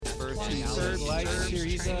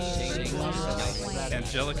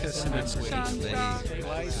Angelica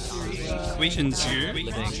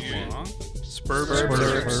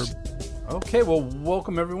Spurb. Okay, well,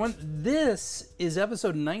 welcome everyone. This is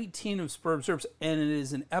episode 19 of Spurb Serbs, and it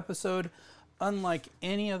is an episode unlike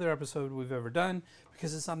any other episode we've ever done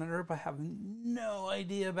because it's on an herb I have no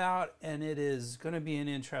idea about, and it is going to be an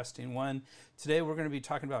interesting one. Today we're going to be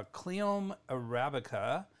talking about Cleome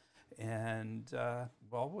arabica, and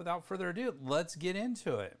well, without further ado, let's get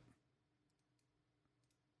into it.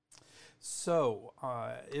 So,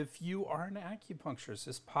 if you are an acupuncturist,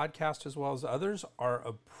 this podcast, as well as others, are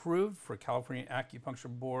approved for California Acupuncture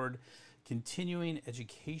Board continuing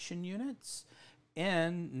education units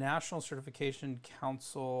and National Certification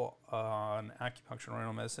Council on Acupuncture and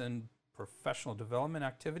Oriental Medicine professional development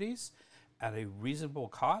activities at a reasonable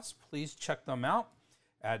cost. Please check them out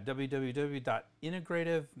at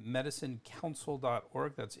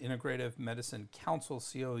www.integrativemedicinecouncil.org. That's Integrative Medicine Council,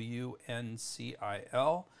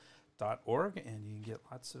 COUNCIL.org, and you can get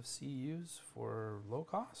lots of CEUs for low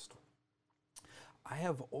cost. I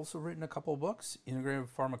have also written a couple of books, Integrative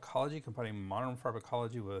Pharmacology, combining modern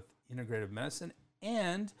pharmacology with integrative medicine,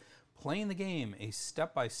 and Playing the Game, a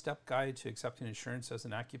step-by-step guide to accepting insurance as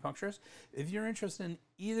an acupuncturist. If you're interested in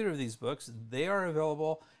either of these books, they are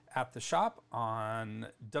available at the shop on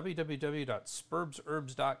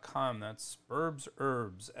www.spurbsherbs.com. That's Spurbs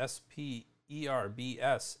Herbs,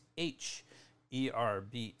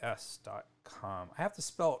 SPERBSHERBS.com. I have to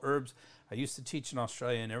spell herbs. I used to teach in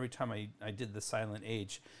Australia, and every time I did the silent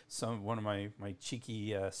H, one of my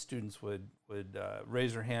cheeky students would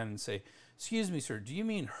raise their hand and say, "Excuse me, sir, do you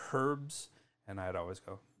mean herbs?" And I'd always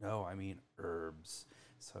go, "No, I mean herbs."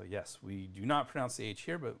 So yes, we do not pronounce the H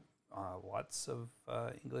here, but lots of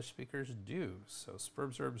English speakers do. So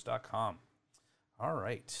spurbsherbs.com. All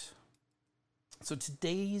right. So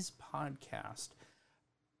today's podcast,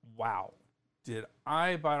 wow, did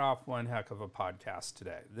I bite off one heck of a podcast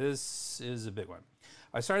today. This is a big one.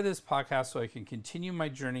 I started this podcast so I can continue my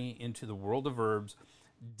journey into the world of herbs,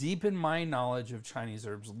 deepen my knowledge of Chinese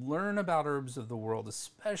herbs, learn about herbs of the world,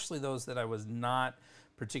 especially those that I was not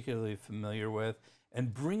particularly familiar with,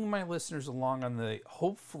 and bring my listeners along on the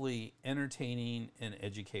hopefully entertaining and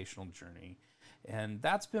educational journey. And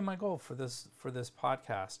that's been my goal for this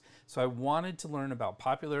podcast. So I wanted to learn about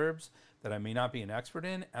popular herbs that I may not be an expert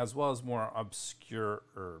in, as well as more obscure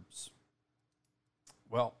herbs.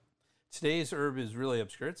 Well, today's herb is really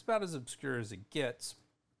obscure. It's about as obscure as it gets.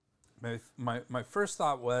 My first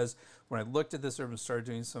thought was, when I looked at this herb and started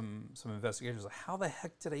doing some investigations, like, how the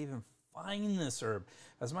heck did I even find this herb?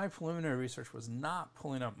 As my preliminary research was not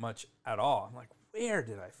pulling up much at all. I'm like, where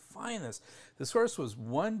did I find this? The source was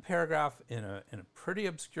one paragraph in a pretty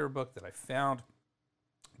obscure book that I found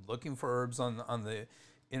looking for herbs on the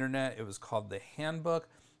internet. It was called The Handbook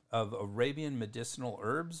of Arabian Medicinal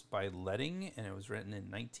Herbs by Letting, and it was written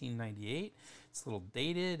in 1998. It's a little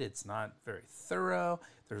dated. It's not very thorough.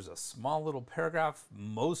 There's a small little paragraph,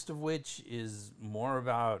 most of which is more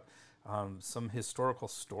about some historical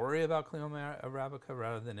story about Cleome arabica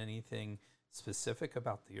rather than anything specific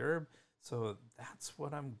about the herb. So that's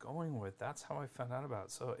what I'm going with. That's how I found out about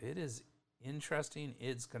it. So it is interesting.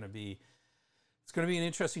 It's going to be an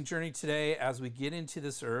interesting journey today as we get into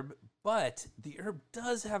this herb, but the herb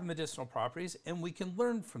does have medicinal properties, and we can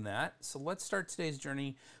learn from that. So let's start today's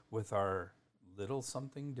journey with our little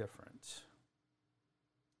something different.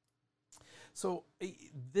 So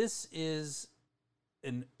this is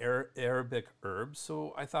an Arabic herb,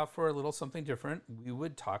 so I thought for a little something different, we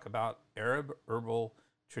would talk about Arab herbal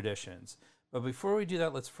traditions. But before we do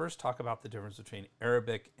that, let's first talk about the difference between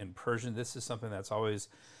Arabic and Persian. This is something that's always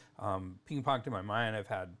ping-ponged in my mind. I've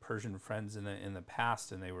had Persian friends in the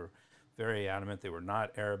past, and they were very adamant they were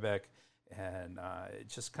not Arabic, and it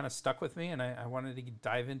just kind of stuck with me, and I wanted to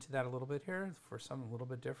dive into that a little bit here for something a little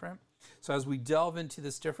bit different. So as we delve into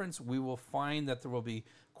this difference, we will find that there will be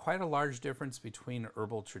quite a large difference between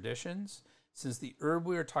herbal traditions. Since the herb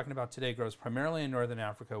we are talking about today grows primarily in Northern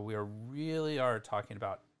Africa, we really are talking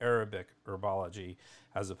about Arabic herbology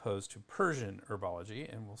as opposed to Persian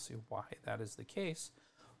herbology, and we'll see why that is the case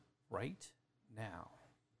right now.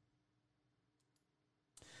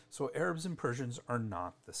 So Arabs and Persians are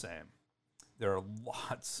not the same. There are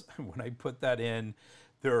lots, when I put that in,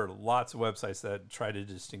 there are lots of websites that try to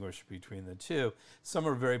distinguish between the two. Some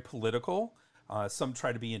are very political. Some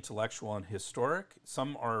try to be intellectual and historic.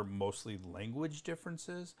 Some are mostly language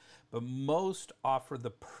differences, but most offer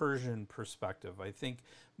the Persian perspective. I think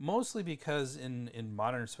mostly because in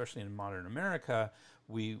modern, especially in modern America,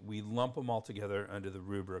 we lump them all together under the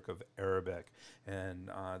rubric of Arabic. And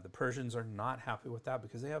the Persians are not happy with that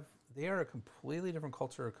because they are a completely different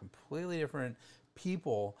culture, a completely different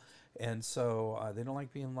people. And so they don't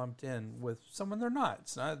like being lumped in with someone they're not.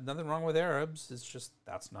 It's not nothing wrong with Arabs. It's just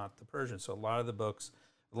that's not the Persian. So a lot of the books,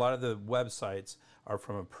 a lot of the websites are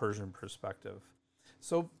from a Persian perspective.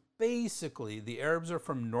 So basically, the Arabs are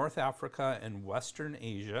from North Africa and Western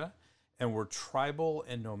Asia, and were tribal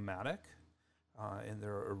and nomadic in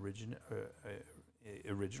their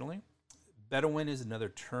originally. Bedouin is another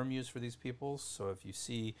term used for these peoples. So if you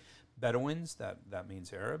see Bedouins, that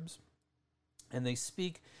means Arabs. And they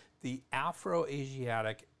speak the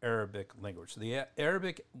Afro-Asiatic Arabic language. So the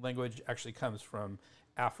Arabic language actually comes from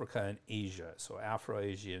Africa and Asia, so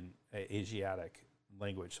Afro-Asiatic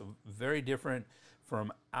language. So very different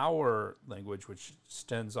from our language, which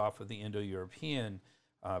stems off of the Indo-European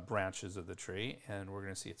branches of the tree, and we're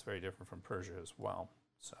going to see it's very different from Persia as well.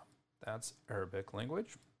 So that's Arabic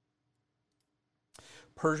language.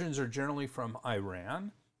 Persians are generally from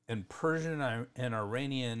Iran, and Persian and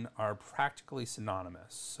Iranian are practically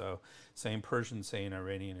synonymous. So saying Persian, saying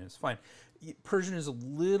Iranian is fine. Persian is a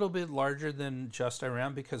little bit larger than just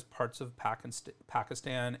Iran because parts of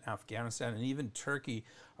Pakistan, Afghanistan, and even Turkey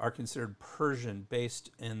are considered Persian based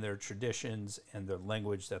in their traditions and their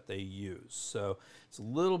language that they use. So it's a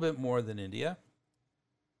little bit more than India.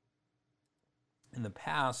 In the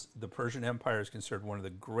past, the Persian Empire is considered one of the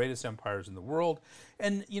greatest empires in the world.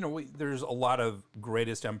 And, there's a lot of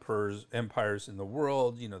greatest empires in the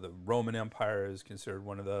world. The Roman Empire is considered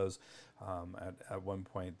one of those. At one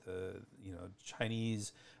point, the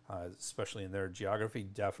Chinese, especially in their geography,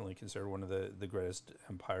 definitely considered one of the greatest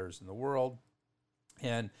empires in the world.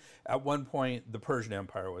 And at one point, the Persian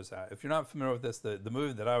Empire was that. If you're not familiar with this, the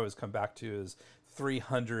movie that I always come back to is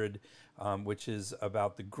 300, which is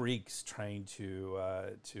about the Greeks trying to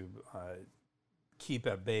keep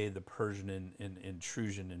at bay the Persian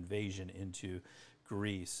invasion into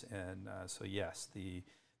Greece. And so yes, the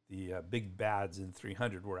big bads in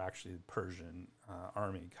 300 were actually the Persian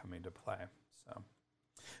army coming to play. So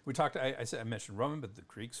we talked. I mentioned Roman, but the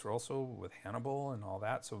Greeks were also with Hannibal and all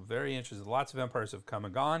that. So very interesting. Lots of empires have come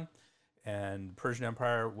and gone, and the Persian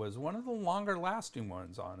Empire was one of the longer lasting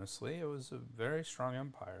ones. Honestly, it was a very strong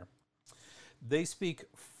empire. They speak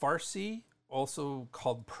Farsi, also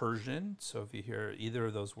called Persian. So if you hear either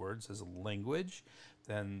of those words as a language,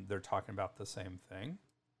 then they're talking about the same thing.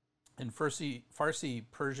 And Farsi,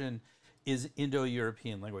 Persian, is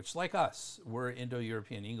Indo-European language. Like us, we're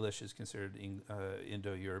Indo-European. English is considered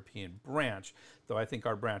Indo-European branch, though I think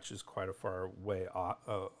our branch is quite a far way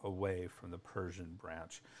away from the Persian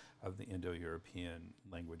branch of the Indo-European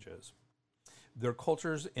languages. Their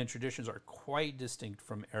cultures and traditions are quite distinct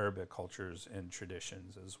from Arabic cultures and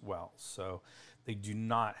traditions as well. So they do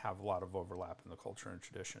not have a lot of overlap in the culture and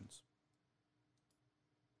traditions.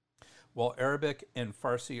 While Arabic and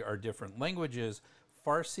Farsi are different languages,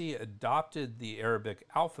 Farsi adopted the Arabic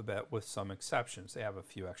alphabet with some exceptions. They have a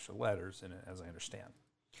few extra letters in it, as I understand.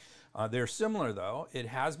 They're similar, though. It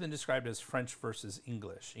has been described as French versus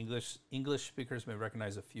English. English speakers may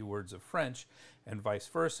recognize a few words of French and vice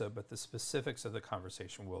versa, but the specifics of the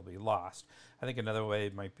conversation will be lost. I think another way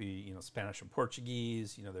might be, Spanish and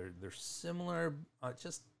Portuguese. They're similar,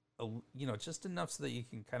 just enough so that you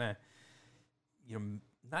can kind of,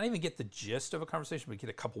 not even get the gist of a conversation, but get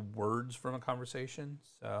a couple words from a conversation.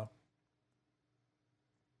 So,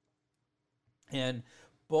 and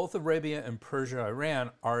both Arabia and Persia,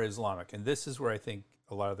 Iran are Islamic, and this is where I think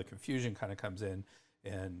a lot of the confusion kind of comes in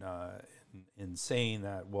saying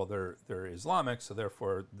that, well, they're Islamic, so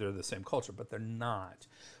therefore they're the same culture, but they're not.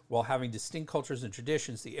 While having distinct cultures and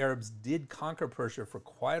traditions, the Arabs did conquer Persia for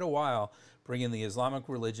quite a while, bringing the Islamic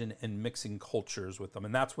religion and mixing cultures with them,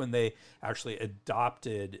 and that's when they actually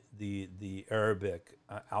adopted the Arabic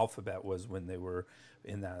alphabet. Was when they were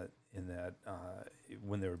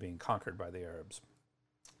when they were being conquered by the Arabs.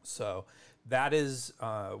 So that is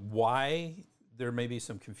why there may be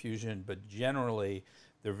some confusion, but generally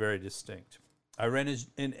they're very distinct. Iran is,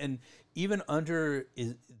 and even under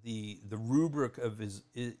the rubric of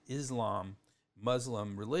Islam,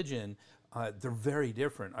 Muslim religion, they're very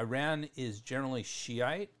different. Iran is generally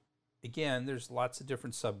Shiite. Again, there's lots of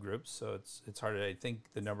different subgroups, so it's hard. I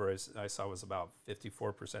think the number I saw was about 54%,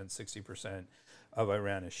 60% of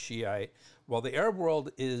Iran is Shiite, while the Arab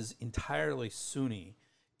world is entirely Sunni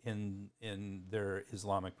in their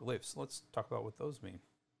Islamic beliefs. Let's talk about what those mean.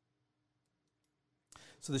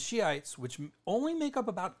 So the Shiites, which only make up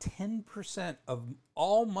about 10% of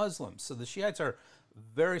all Muslims, so the Shiites are a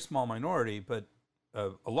very small minority, but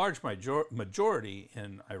a large majority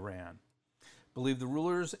in Iran. believe the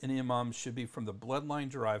rulers and imams should be from the bloodline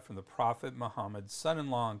derived from the Prophet Muhammad's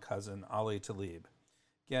son-in-law and cousin, Ali Talib.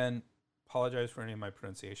 Again, apologize for any of my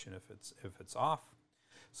pronunciation if it's off.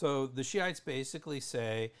 So the Shiites basically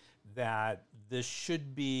say that this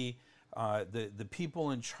should be the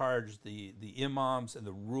people in charge, the imams and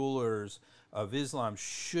the rulers of Islam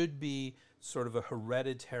should be sort of a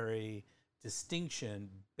hereditary distinction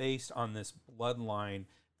based on this bloodline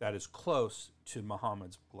that is close to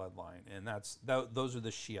Muhammad's bloodline, and those are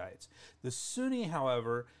the Shiites. The Sunni,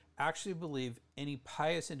 however, actually believe any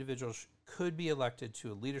pious individual could be elected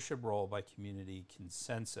to a leadership role by community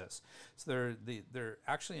consensus. So they're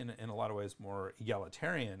actually in a lot of ways more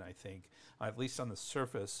egalitarian, I think, at least on the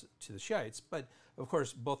surface, to the Shiites. But of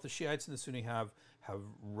course, both the Shiites and the Sunni have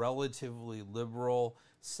relatively liberal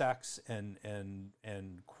sects and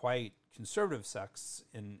quite conservative sects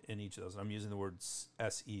in each of those. I'm using the word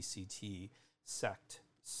S-E-C-T,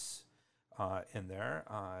 sects, in there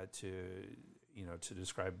to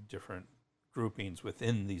describe different groupings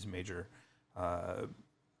within these major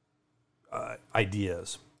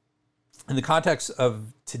ideas. In the context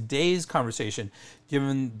of today's conversation,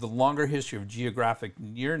 given the longer history of geographic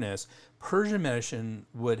nearness, Persian medicine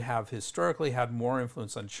would have historically had more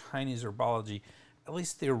influence on Chinese herbology, at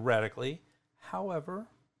least theoretically. However,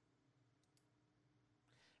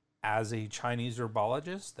 as a Chinese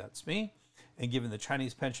herbologist, that's me, and given the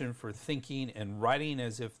Chinese penchant for thinking and writing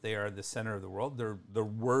as if they are the center of the world, their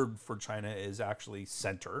word for China is actually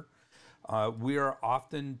center. We are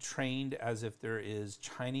often trained as if there is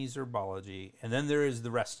Chinese herbology, and then there is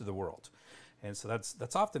the rest of the world. And so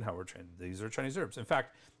that's often how we're trained. These are Chinese herbs. In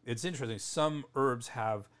fact, it's interesting. Some herbs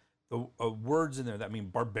have the words in there that mean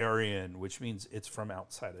barbarian, which means it's from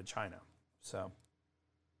outside of China. So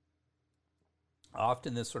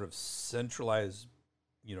often this sort of centralized,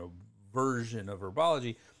 version of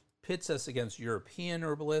herbology pits us against European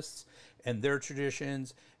herbalists and their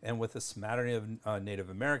traditions, and with a smattering of Native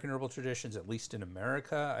American herbal traditions, at least in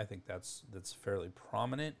America. I think that's fairly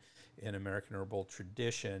prominent in American herbal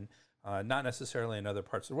tradition, not necessarily in other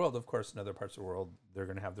parts of the world. Of course, in other parts of the world, they're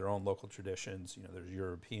going to have their own local traditions. There's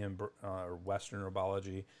European or Western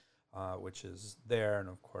herbology, which is there, and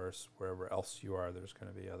of course, wherever else you are, there's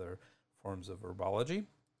going to be other forms of herbology.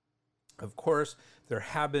 Of course, there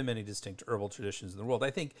have been many distinct herbal traditions in the world.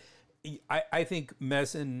 I think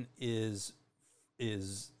medicine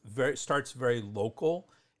starts very local,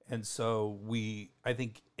 and so I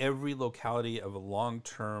think every locality of a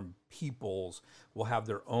long-term peoples will have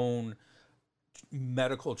their own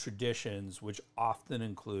medical traditions, which often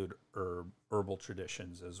include herbal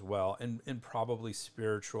traditions as well, and probably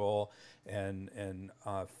spiritual and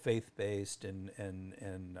faith-based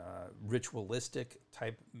and ritualistic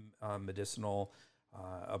type medicinal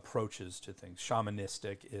approaches to things.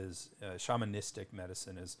 Shamanistic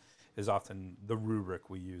medicine is often the rubric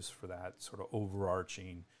we use for that sort of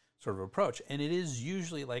overarching sort of approach, and it is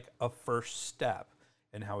usually like a first step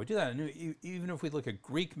in how we do that. And even if we look at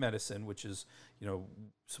Greek medicine, which is,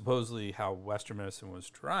 supposedly how Western medicine was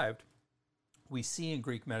derived, we see in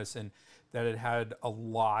Greek medicine that it had a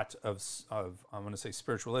lot of I'm going to say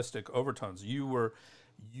spiritualistic overtones. You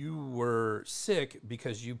were sick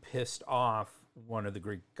because you pissed off one of the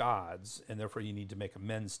Greek gods, and therefore you need to make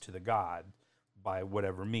amends to the god by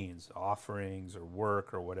whatever means, offerings or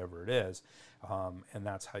work or whatever it is. And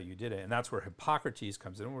that's how you did it. And that's where Hippocrates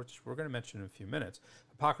comes in, which we're going to mention in a few minutes.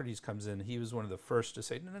 Hippocrates comes in. He was one of the first to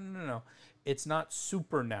say, no. It's not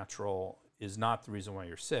supernatural is not the reason why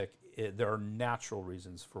you're sick. There are natural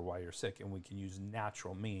reasons for why you're sick, and we can use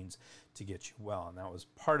natural means to get you well. And that was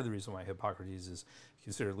part of the reason why Hippocrates is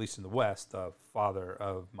considered, at least in the West, the father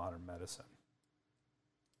of modern medicine.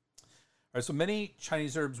 All right, so many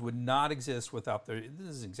Chinese herbs would not exist without this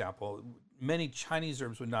is an example, many Chinese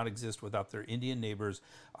herbs would not exist without their Indian neighbors'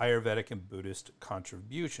 Ayurvedic and Buddhist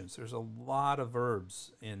contributions. There's a lot of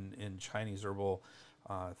herbs in Chinese herbal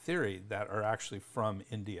theory that are actually from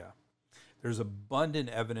India. There's abundant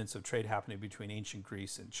evidence of trade happening between ancient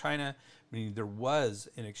Greece and China, meaning there was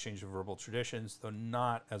an exchange of herbal traditions, though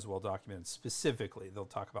not as well documented specifically. They'll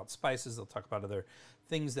talk about spices, they'll talk about other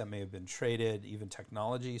things that may have been traded, even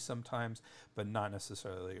technology sometimes, but not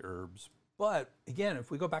necessarily herbs. But again, if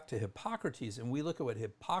we go back to Hippocrates and we look at what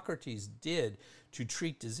Hippocrates did to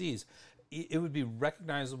treat disease, it would be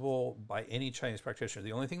recognizable by any Chinese practitioner.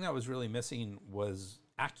 The only thing that was really missing was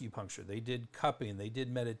acupuncture. They did cupping, they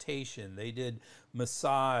did meditation, they did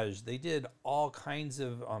massage, they did all kinds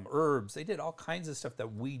of herbs, they did all kinds of stuff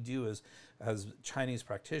that we do as Chinese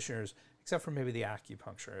practitioners, except for maybe the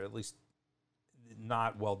acupuncture, at least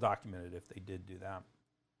not well documented if they did do that.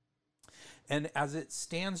 And as it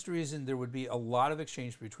stands to reason, there would be a lot of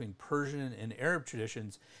exchange between Persian and Arab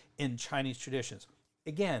traditions in Chinese traditions.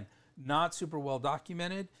 Again, not super well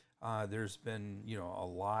documented. There's been, a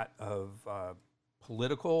lot of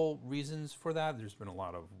political reasons for that. There's been a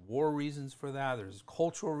lot of war reasons for that. There's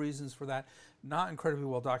cultural reasons for that. Not incredibly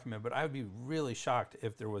well documented, but I would be really shocked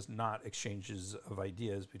if there was not exchanges of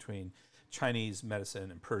ideas between Chinese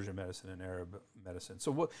medicine and Persian medicine and Arab medicine.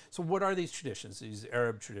 So what are these traditions, these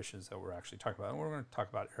Arab traditions that we're actually talking about? And we're going to talk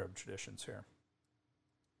about Arab traditions here.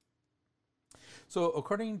 So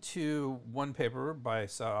according to one paper by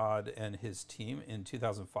Saad and his team in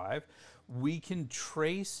 2005, we can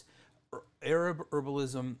trace Arab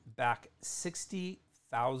herbalism back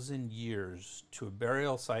 60,000 years to a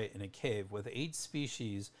burial site in a cave with 8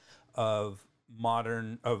 species of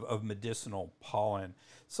medicinal pollen.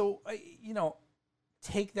 So,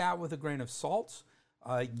 take that with a grain of salt.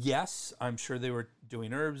 Yes, I'm sure they were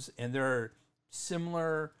doing herbs, and there are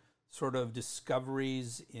similar sort of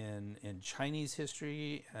discoveries in Chinese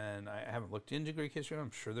history, and I haven't looked into Greek history.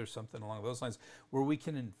 I'm sure there's something along those lines where we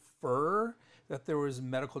can infer that there was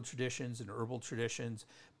medical traditions and herbal traditions,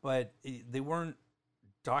 but they weren't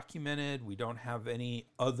documented. We don't have any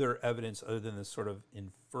other evidence other than this sort of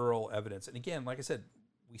inferral evidence. And again, like I said,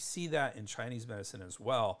 we see that in Chinese medicine as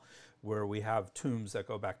well, where we have tombs that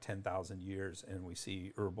go back 10,000 years and we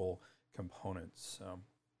see herbal components.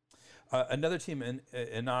 Another team,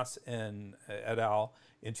 Anas and et al.,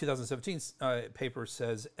 in 2017 paper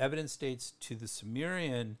says evidence dates to the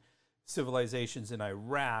Sumerian civilizations in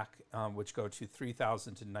Iraq, which go to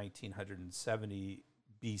 3000 to 1970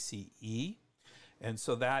 BCE. And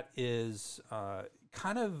so that is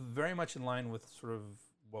kind of very much in line with sort of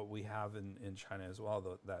what we have in China as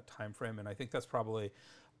well, that time frame. And I think that's probably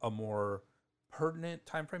a more pertinent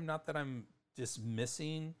time frame. Not that I'm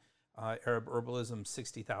dismissing Arab herbalism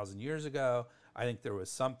 60,000 years ago. I think there was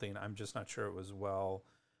something. I'm just not sure it was well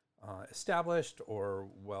established or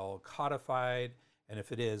well codified. And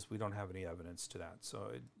if it is, we don't have any evidence to that.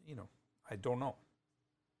 So, I don't know.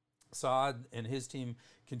 Saad and his team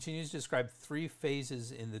continues to describe 3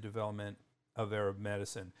 phases in the development of Arab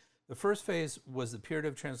medicine. The first phase was the period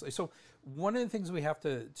of translation. So one of the things we have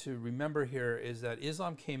to remember here is that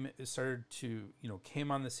Islam came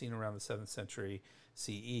on the scene around the 7th century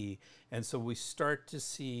CE. And so we start to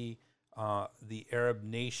see the Arab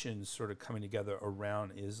nations sort of coming together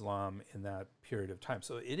around Islam in that period of time.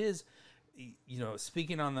 So it is,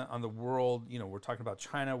 speaking on the world, we're talking about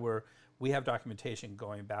China, where we have documentation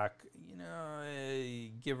going back,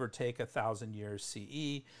 give or take 1,000 years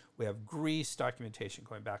CE. We have Greece documentation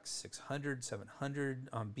going back 600,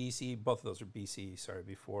 700 BC. Both of those are BC,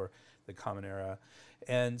 before the Common Era.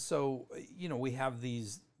 And so, we have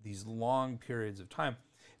these long periods of time.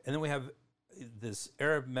 And then we have this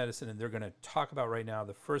Arab medicine, and they're going to talk about right now.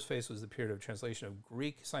 The first phase was the period of translation of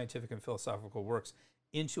Greek scientific and philosophical works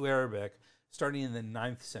into Arabic, starting in the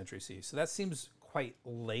 9th century CE. So that seems quite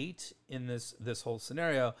late in this whole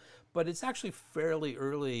scenario, but it's actually fairly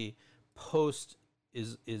early post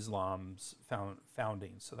Islam's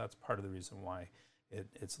founding. So that's part of the reason why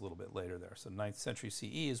it's a little bit later there. So 9th century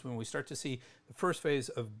CE is when we start to see the first phase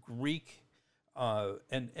of Greek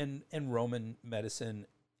and Roman medicine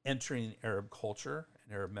entering Arab culture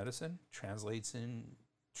and Arab medicine,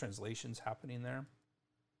 translations happening there.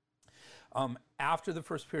 After the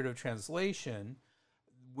first period of translation,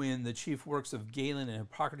 when the chief works of Galen and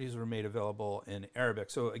Hippocrates were made available in Arabic.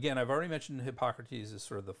 So again, I've already mentioned Hippocrates as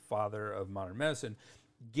sort of the father of modern medicine.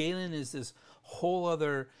 Galen is this whole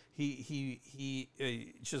other,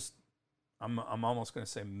 I'm almost going to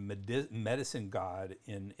say medicine god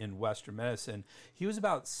in Western medicine. He was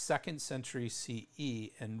about 2nd century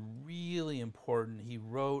CE and really important. He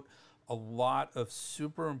wrote a lot of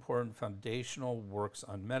super important foundational works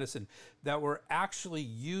on medicine that were actually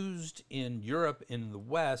used in Europe, in the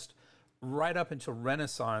West, right up until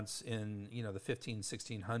Renaissance in the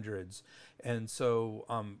 1600s. And so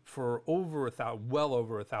for well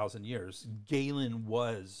over 1,000 years, Galen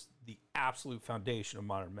was the absolute foundation of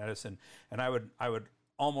modern medicine. And I would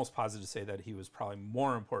almost positive say that he was probably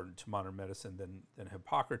more important to modern medicine than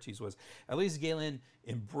Hippocrates was. At least Galen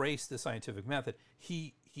embraced the scientific method.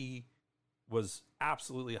 He was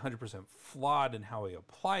absolutely 100% flawed in how he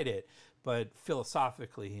applied it, but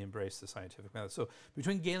philosophically he embraced the scientific method. So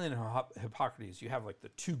between Galen and Hippocrates, you have like the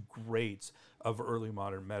 2 greats of early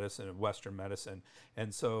modern medicine, of Western medicine.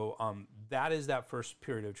 And so that is that first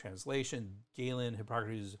period of translation. Galen,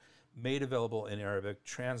 Hippocrates, made available in Arabic,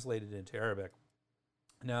 translated into Arabic.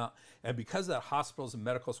 Now, and because that, hospitals and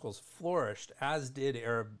medical schools flourished, as did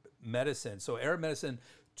Arab medicine. So Arab medicine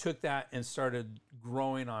took that and started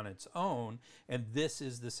growing on its own, and this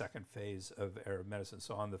is the second phase of Arab medicine.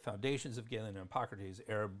 So on the foundations of Galen and Hippocrates,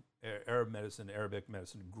 Arab medicine, Arabic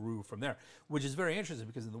medicine grew from there, which is very interesting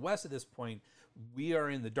because in the West at this point, we are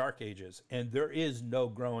in the Dark Ages, and there is no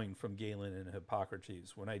growing from Galen and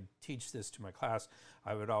Hippocrates. When I teach this to my class,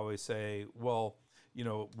 I would always say, well, you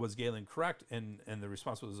know, was Galen correct? And the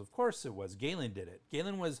response was, of course it was. Galen did it.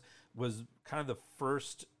 Galen was kind of the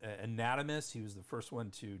first anatomist. He was the first one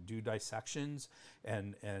to do dissections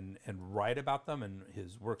and write about them, and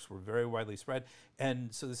his works were very widely spread.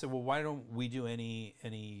 And so they said, well, why don't we do any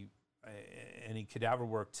cadaver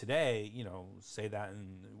work today, you know, say that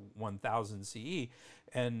in 1000 CE,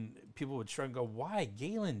 and people would shrug and go, why?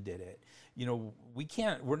 Galen did it. You know,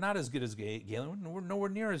 we're not as good as Galen. We're nowhere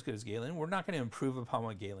near as good as Galen. We're not going to improve upon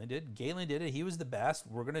what Galen did. Galen did it. He was the best.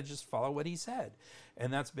 We're going to just follow what he said.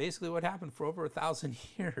 And that's basically what happened for over 1,000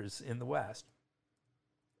 years in the West.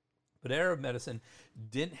 But Arab medicine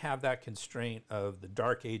didn't have that constraint of the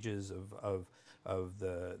Dark Ages of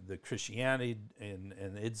the Christianity and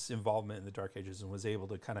its involvement in the Dark Ages, and was able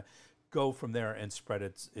to kind of go from there and spread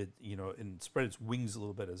its wings a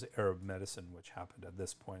little bit as Arab medicine, which happened at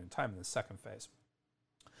this point in time in the second phase.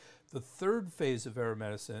 The third phase of Arab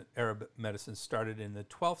medicine started in the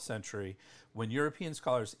 12th century when European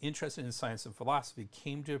scholars interested in science and philosophy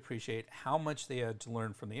came to appreciate how much they had to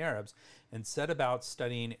learn from the Arabs and set about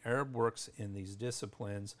studying Arab works in these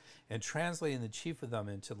disciplines and translating the chief of them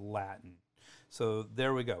into Latin. So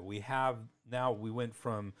there we go. We went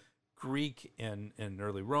from Greek and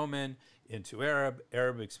early Roman into Arab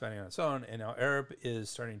expanding on its own, and now Arab is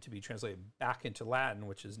starting to be translated back into Latin,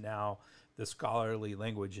 which is now the scholarly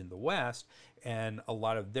language in the West, and a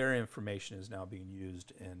lot of their information is now being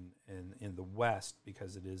used in the West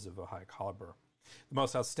because it is of a high caliber. The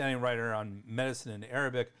most outstanding writer on medicine in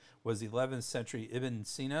Arabic was the 11th century Ibn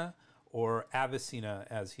Sina, or Avicenna,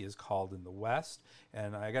 as he is called in the West.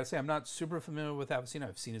 And I gotta say, I'm not super familiar with Avicenna.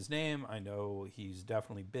 I've seen his name. I know he's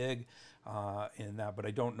definitely big in that, but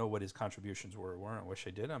I don't know what his contributions were. I wish I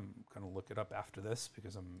did. I'm gonna look it up after this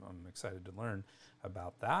because I'm excited to learn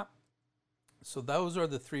about that. So those are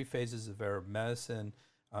the three phases of Arab medicine,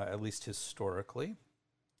 at least historically.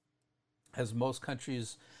 As most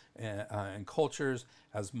countries and cultures,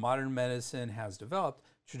 as modern medicine has developed,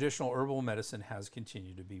 traditional herbal medicine has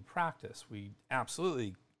continued to be practiced. We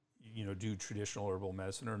absolutely, do traditional herbal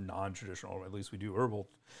medicine, or non-traditional, or at least we do herbal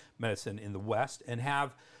medicine in the West, and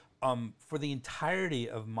have, for the entirety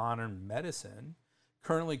of modern medicine,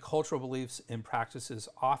 currently cultural beliefs and practices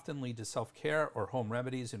often lead to self-care or home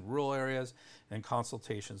remedies in rural areas and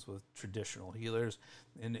consultations with traditional healers.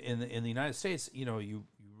 In the United States, you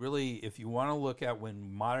really, if you want to look at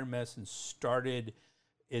when modern medicine started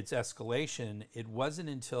its escalation, it wasn't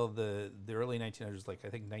until the early 1900s, like I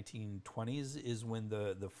think 1920s, is when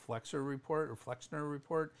the Flexner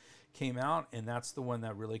report came out, and that's the one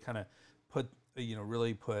that really kind of put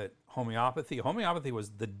homeopathy. Homeopathy was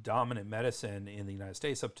the dominant medicine in the United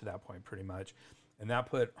States up to that point, pretty much, and that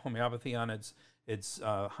put homeopathy on its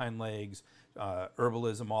hind legs,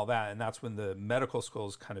 herbalism, all that, and that's when the medical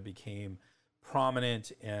schools kind of became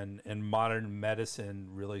prominent, and modern medicine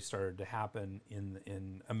really started to happen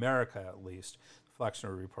in America, at least. The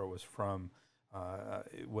Flexner report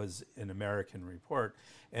was an American report.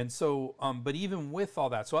 And so, but even with all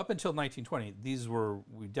that, so up until 1920,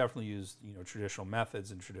 we definitely used, traditional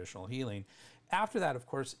methods and traditional healing. After that, of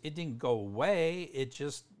course, it didn't go away. It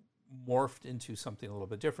just morphed into something a little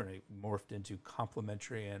bit different. It morphed into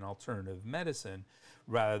complementary and alternative medicine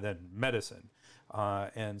rather than medicine.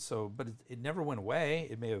 And so, but it never went away.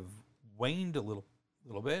 It may have waned a little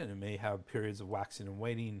bit, and it may have periods of waxing and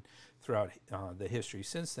waning throughout the history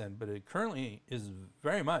since then, but it currently is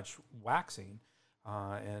very much waxing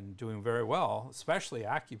and doing very well. Especially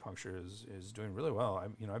acupuncture is doing really well.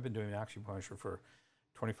 I've been doing acupuncture for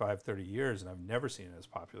 25, 30 years, and I've never seen it as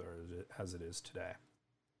popular as it is today.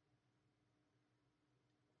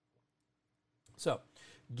 So,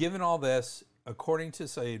 given all this, according to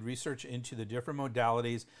Said, research into the different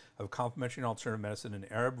modalities of complementary and alternative medicine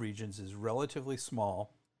in Arab regions is relatively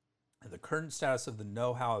small, and the current status of the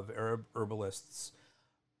know-how of Arab herbalists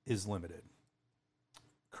is limited.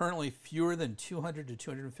 Currently, fewer than 200 to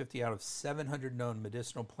 250 out of 700 known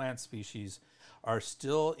medicinal plant species are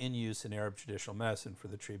still in use in Arab traditional medicine for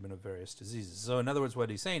the treatment of various diseases. So in other words, what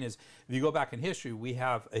he's saying is, if you go back in history, we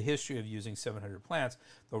have a history of using 700 plants,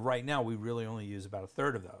 though right now we really only use about a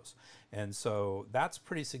third of those. And so that's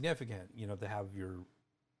pretty significant, to have your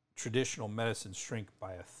traditional medicine shrink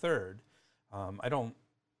by a third. I don't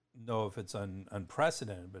know if it's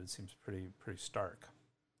unprecedented, but it seems pretty stark.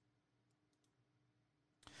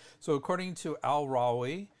 So according to Al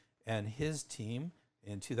Rawi and his team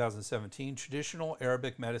in 2017, traditional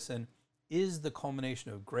Arabic medicine is the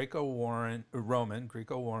culmination of Greco-Roman,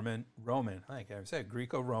 I can't say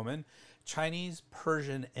Greco-Roman, Chinese,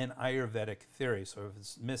 Persian, and Ayurvedic theory. So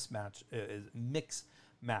it's mix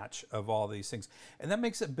match of all these things, and that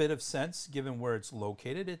makes a bit of sense given where it's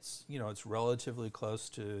located. It's it's relatively close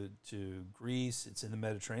to Greece. It's in the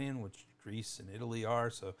Mediterranean, which Greece and Italy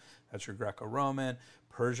are. So that's your Greco-Roman.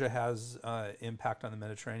 Persia has impact on the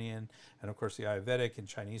Mediterranean, and of course the Ayurvedic and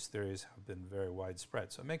Chinese theories have been very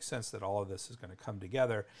widespread. So it makes sense that all of this is going to come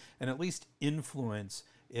together and at least influence,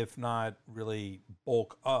 if not really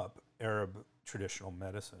bulk up, Arab traditional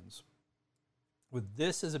medicines. With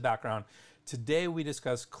this as a background, today we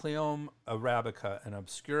discuss Clium arabica, an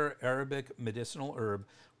obscure Arabic medicinal herb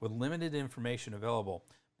with limited information available.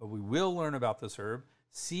 But we will learn about this herb,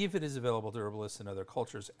 see if it is available to herbalists in other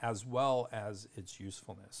cultures, as well as its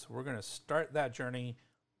usefulness. So we're going to start that journey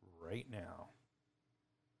right now.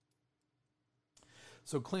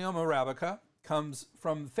 So Clium arabica comes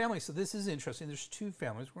from family. So this is interesting. There's two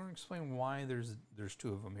families. We're going to explain why there's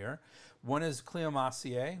two of them here. One is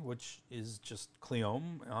Cliumaceae, which is just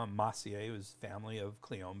Clium. Maceae is family of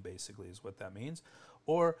Clium, basically, is what that means.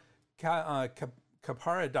 Or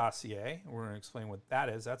Caparidaceae. We're going to explain what that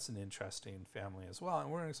is. That's an interesting family as well.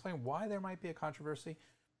 And we're going to explain why there might be a controversy,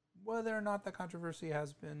 whether or not the controversy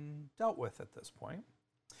has been dealt with at this point.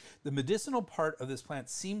 The medicinal part of this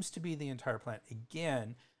plant seems to be the entire plant.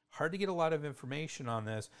 Again, hard to get a lot of information on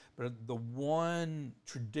this, but the one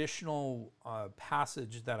traditional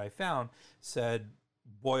passage that I found said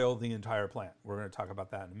boil the entire plant. We're going to talk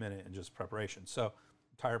about that in a minute in just preparation. So,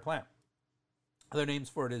 entire plant. Other names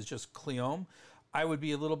for it is just Clium. I would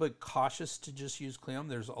be a little bit cautious to just use Clium.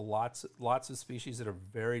 There's lots of species that are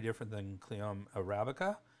very different than Clium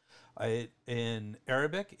arabica. In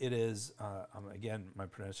Arabic, it is, again, my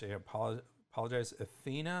pronunciation, I apologize,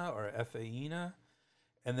 Ephina or Ephaina.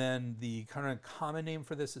 And then the kind of common name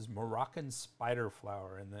for this is Moroccan spider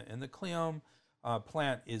flower. And the Clium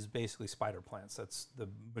plant is basically spider plants. That's the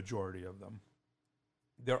majority of them.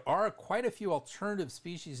 There are quite a few alternative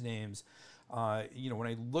species names. When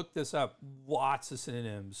I looked this up, lots of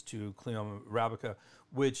synonyms to Clium arabica,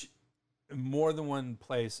 which more than one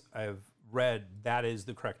place I've read that is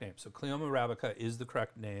the correct name. So Clium arabica is the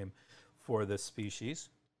correct name for this species.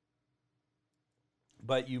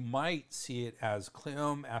 But you might see it as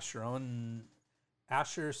Clium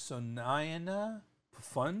Ashersoniana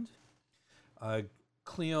profund,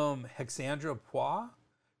 Clium hexandra pois,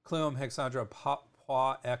 Clium hexandra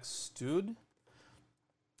pois ex stud,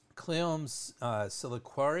 Clium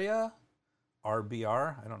siliquaria,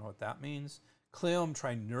 RBR, I don't know what that means, Clium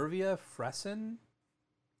trinervia frescen.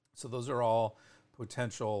 So those are all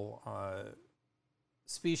potential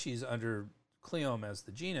species under Clium as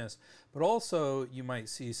the genus, but also you might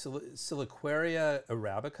see Siliquaria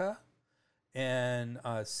arabica and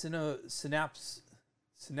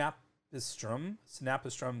Synapistrum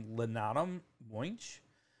linatum moinch.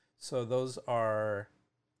 So those are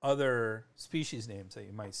other species names that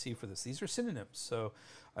you might see for this. These are synonyms. So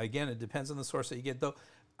again, it depends on the source that you get. Though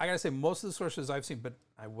I gotta say, most of the sources I've seen, but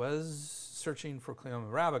I was searching for Clium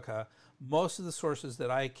arabica, most of the sources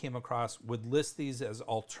that I came across would list these as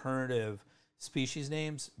alternative species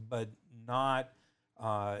names, but not,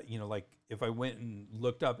 like if I went and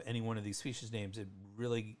looked up any one of these species names, it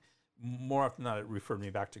really, more often than not, it referred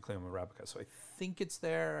me back to Clium arabica. So I think it's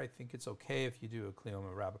there. I think it's okay if you do a Clium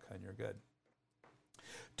arabica and you're good.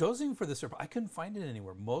 Dosing for this herb, I couldn't find it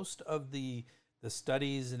anywhere. Most of the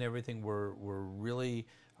studies and everything were really,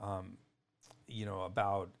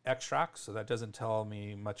 about extracts. So that doesn't tell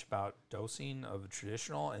me much about dosing of a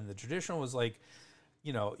traditional. And the traditional was like,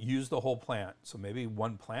 use the whole plant. So maybe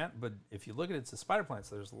one plant, but if you look at it, it's a spider plant,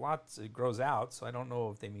 so there's lots, it grows out. So I don't know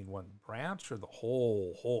if they mean one branch or the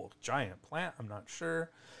whole giant plant. I'm not sure.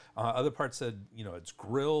 Other parts said, it's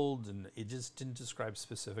grilled, and it just didn't describe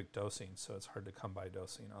specific dosing. So it's hard to come by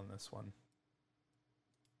dosing on this one.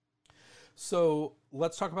 So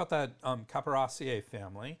let's talk about that Caparaceae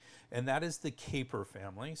family, and that is the caper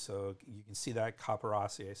family. So you can see that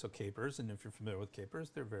Caparaceae, so capers, and if you're familiar with capers,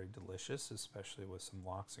 they're very delicious, especially with some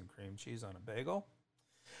lox and cream cheese on a bagel.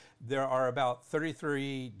 There are about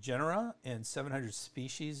 33 genera and 700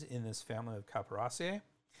 species in this family of Caparaceae.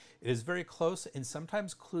 It is very close and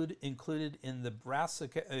sometimes included in the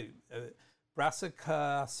Brassicaceae,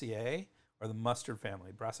 or the mustard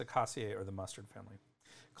family, Brassicaceae, or the mustard family.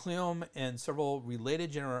 Clium and several related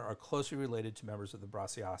genera are closely related to members of the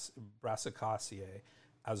Brassicaceae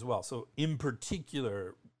as well. So in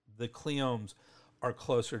particular, the Cliums are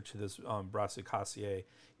closer to this Brassicaceae,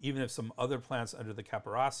 even if some other plants under the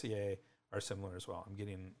Caparaceae are similar as well. I'm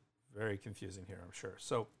getting very confusing here, I'm sure.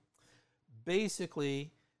 So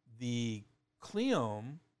basically, the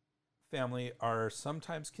Cleome family are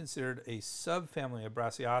sometimes considered a subfamily of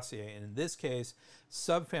Brassicaceae, and in this case,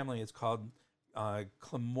 subfamily is called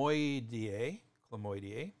Clamoideae,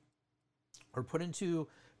 or put into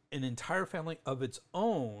an entire family of its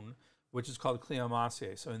own, which is called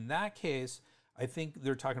Cleomaceae. So in that case, I think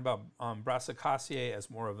they're talking about Brassicaceae as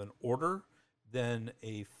more of an order than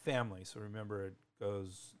a family. So remember, it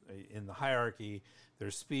goes in the hierarchy.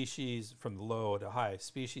 There's species from the low to high: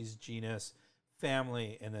 species, genus,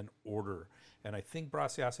 family, and then order. And I think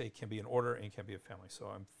Brassicaceae can be an order and can be a family. So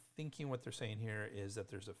I'm thinking what they're saying here is that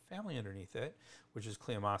there's a family underneath it, which is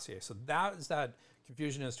Cleomaceae. So that is that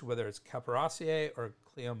confusion as to whether it's Caparaceae or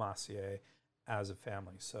Cleomaceae as a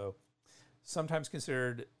family. So sometimes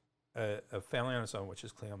considered a family on its own, which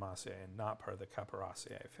is Cleomaceae, and not part of the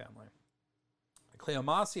Caparaceae family.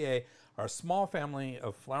 Cleomaceae are a small family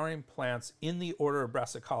of flowering plants in the order of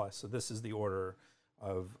Brassicales. So this is the order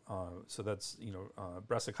of, so that's,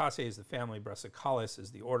 Brassicaceae is the family, Brassicales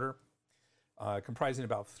is the order, comprising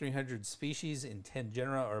about 300 species in 10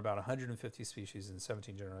 genera, or about 150 species in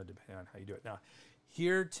 17 genera, depending on how you do it. Now,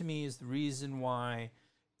 here to me is the reason why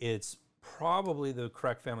it's probably the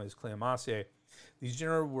correct family is Cleomaceae. These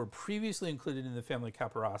genera were previously included in the family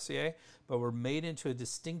Caparaceae, but were made into a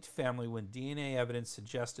distinct family when DNA evidence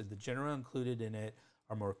suggested the genera included in it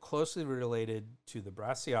are more closely related to the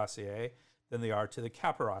Brassicaceae than they are to the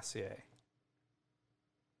Caparaceae.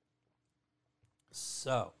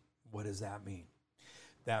 So, what does that mean?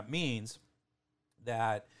 That means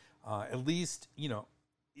that at least,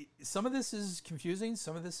 some of this is confusing,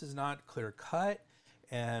 some of this is not clear cut,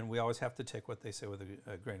 and we always have to take what they say with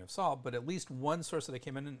a grain of salt, but at least one source that I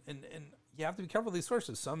came in, and you have to be careful with these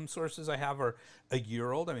sources. Some sources I have are a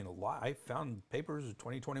year old. I mean, I found papers,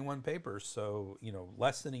 2021 papers, so,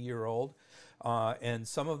 less than a year old. And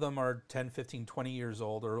some of them are 10, 15, 20 years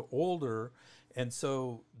old or older. And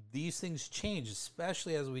so these things change,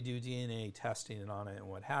 especially as we do DNA testing and on it and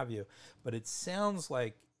what have you. But it sounds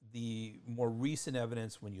like the more recent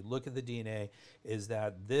evidence, when you look at the DNA, is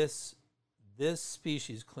that this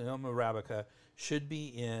species, Cleoma arabica, should be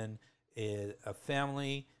in a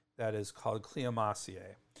family that is called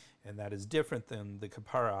Cleomaceae, and that is different than the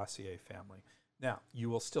Caparaceae family. Now,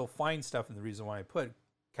 you will still find stuff, and the reason why I put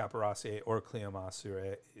Caparaceae or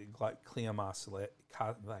Cleomaceae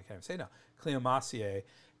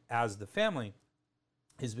as the family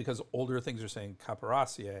is because older things are saying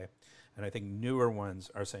Caparaceae, and I think newer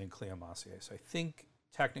ones are saying Cleomaceae. So I think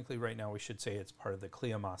technically right now we should say it's part of the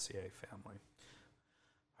Cleomaceae family.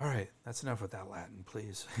 All right, that's enough with that Latin,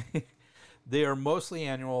 please. They are mostly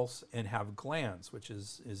annuals and have glands, which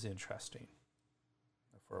is interesting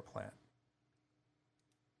for a plant.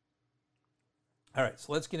 All right,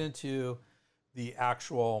 so let's get into the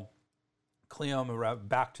actual Cleoma,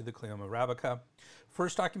 back to the Cleoma arabica.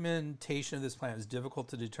 First documentation of this plant is difficult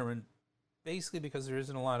to determine, basically because there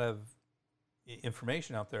isn't a lot of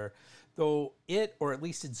information out there, though it, or at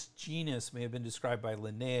least its genus, may have been described by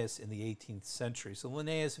Linnaeus in the 18th century. So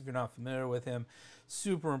Linnaeus, if you're not familiar with him,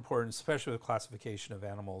 super important, especially with classification of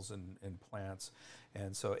animals and plants.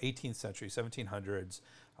 And so 18th century, 1700s,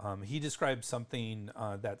 he described something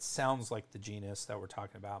that sounds like the genus that we're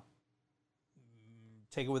talking about.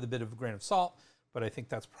 Take it with a bit of a grain of salt, but I think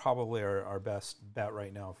that's probably our best bet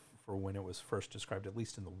right now for when it was first described, at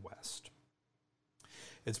least in the West.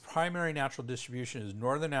 Its primary natural distribution is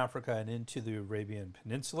northern Africa and into the Arabian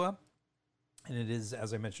Peninsula. And it is,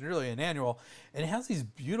 as I mentioned earlier, an annual. And it has these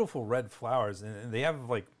beautiful red flowers. And they have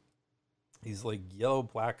these yellow,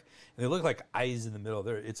 black, and they look like eyes in the middle.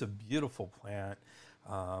 It's a beautiful plant.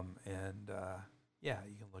 Yeah,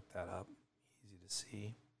 you can look that up. Easy to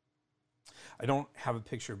see. I don't have a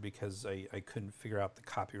picture because I couldn't figure out the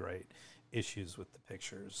copyright issues with the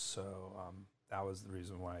pictures. So that was the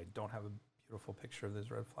reason why I don't have a beautiful picture of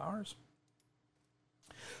these red flowers.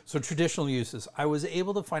 So traditional uses. I was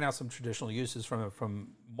able to find out some traditional uses from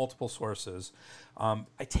multiple sources.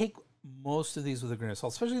 I take most of these with a grain of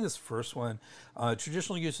salt, especially this first one.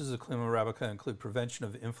 Traditional uses of Cleoma arabica include prevention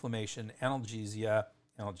of inflammation, analgesia,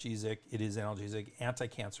 analgesic, it is analgesic,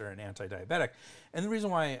 anti-cancer, and anti-diabetic. And the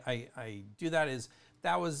reason why I do that is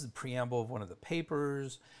that was the preamble of one of the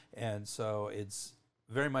papers, and so it's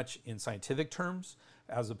very much in scientific terms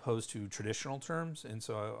as opposed to traditional terms. And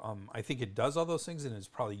so I think it does all those things and is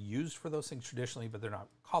probably used for those things traditionally, but they're not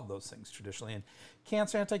called those things traditionally. And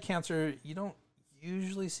cancer, anti-cancer, you don't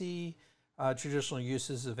usually see traditional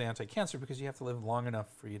uses of anti-cancer because you have to live long enough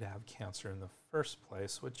for you to have cancer in the first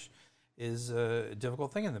place, which is a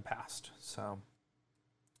difficult thing in the past. So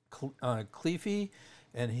Cleefy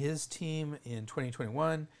and his team in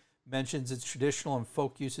 2021 mentions its traditional and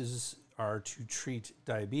folk uses are to treat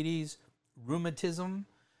diabetes, rheumatism,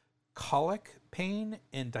 colic, pain,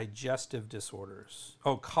 and digestive disorders.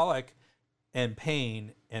 Oh, colic and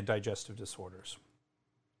pain and digestive disorders.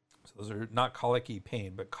 So those are not colicky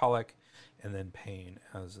pain, but colic and then pain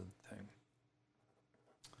as a thing.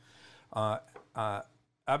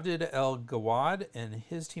 Abdul El Gawad and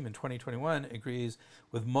his team in 2021 agrees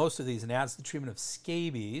with most of these and adds the treatment of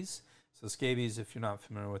scabies. So scabies, if you're not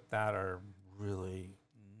familiar with that, are really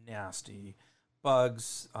nasty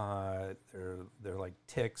bugs. They're like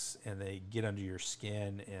ticks, and they get under your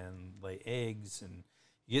skin and lay eggs, and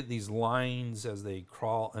you get these lines as they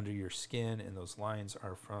crawl under your skin, and those lines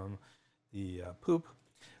are from the poop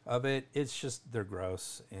of it. It's just, they're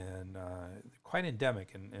gross and quite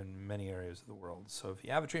endemic in many areas of the world. So if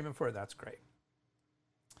you have a treatment for it, that's great.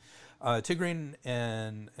 Tigran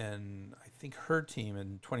and I think her team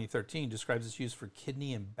in 2013 describes its use for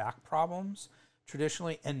kidney and back problems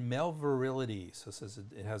traditionally, and male virility. So it says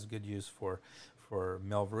it has good use for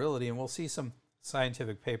male virility, and we'll see some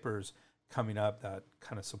scientific papers coming up that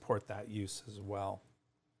kind of support that use as well.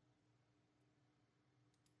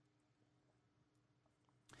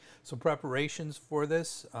 So preparations for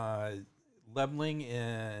this, leveling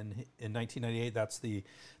in 1998, that's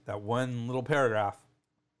that one little paragraph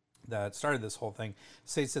that started this whole thing,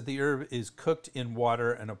 states that the herb is cooked in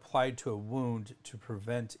water and applied to a wound to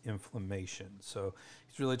prevent inflammation. So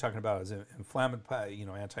he's really talking about as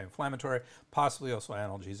anti-inflammatory, possibly also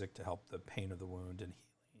analgesic to help the pain of the wound and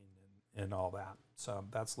healing and all that. So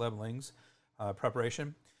that's leveling's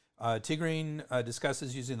preparation. Tigran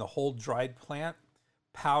discusses using the whole dried plant,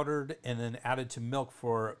 powdered and then added to milk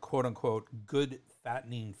for quote-unquote good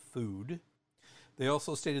fattening food. They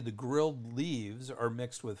also stated the grilled leaves are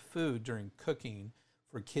mixed with food during cooking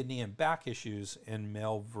for kidney and back issues and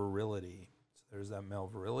male virility. So there's that male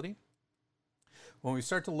virility. When we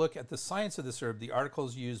start to look at the science of this herb, the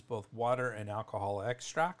articles use both water and alcohol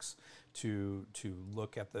extracts to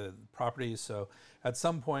look at the properties. So at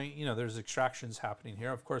some point, there's extractions happening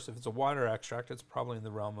here. Of course, if it's a water extract, it's probably in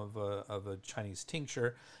the realm of a Chinese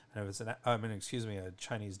tincture. And if it's a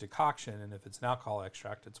Chinese decoction. And if it's an alcohol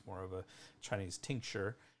extract, it's more of a Chinese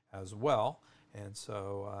tincture as well. And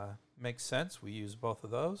so makes sense. We use both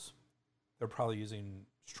of those. They're probably using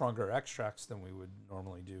stronger extracts than we would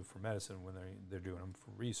normally do for medicine when they're doing them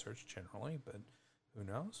for research generally, but who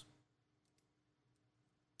knows?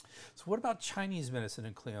 So what about Chinese medicine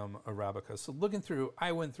and Cleome arabica? So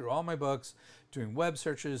I went through all my books, doing web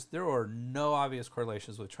searches. There are no obvious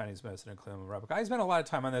correlations with Chinese medicine and Cleome arabica. I spent a lot of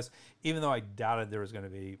time on this, even though I doubted there was going to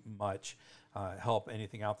be much help,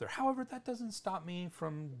 anything out there. However, that doesn't stop me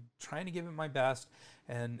from trying to give it my best.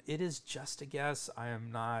 And it is just a guess. I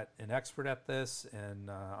am not an expert at this. And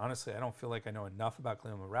honestly, I don't feel like I know enough about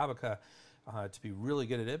Cleome arabica to be really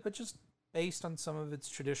good at it. But just based on some of its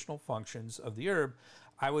traditional functions of the herb,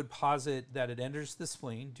 I would posit that it enters the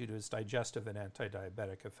spleen due to its digestive and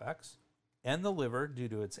anti-diabetic effects, and the liver due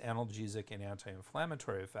to its analgesic and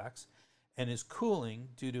anti-inflammatory effects, and is cooling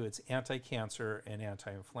due to its anti-cancer and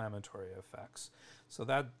anti-inflammatory effects. So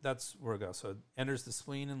that's where it goes. So it enters the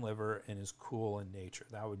spleen and liver and is cool in nature.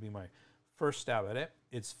 That would be my first stab at it.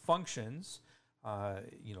 Its functions,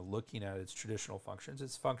 looking at its traditional functions,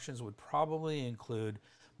 its functions would probably include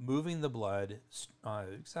moving the blood,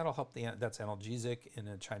 because that'll help that's analgesic in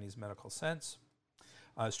a Chinese medical sense.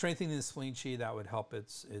 Strengthening the spleen qi, that would help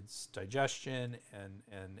its digestion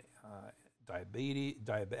and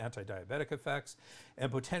anti-diabetic effects,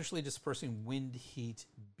 and potentially dispersing wind heat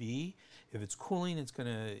B. If it's cooling, it's going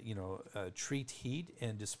to treat heat,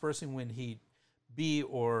 and dispersing wind heat B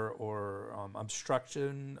or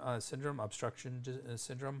obstruction syndrome,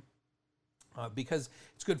 because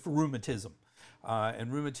it's good for rheumatism.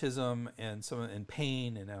 And rheumatism and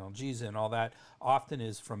pain and analgesia and all that often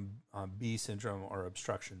is from B syndrome or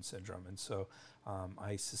obstruction syndrome. And so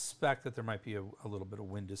I suspect that there might be a little bit of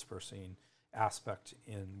wind dispersing aspect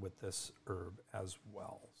with this herb as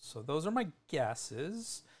well. So those are my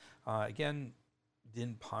guesses. Again,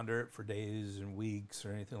 didn't ponder it for days and weeks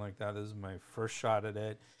or anything like that. This is my first shot at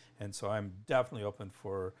it. And so I'm definitely open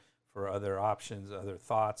for other options, other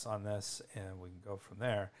thoughts on this, and we can go from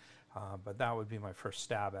there. But that would be my first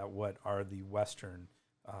stab at what are the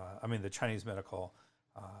the Chinese medical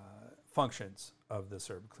functions of this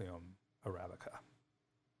herb, Cleome arabica.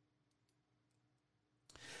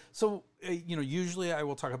 So, usually I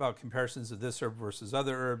will talk about comparisons of this herb versus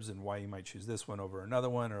other herbs and why you might choose this one over another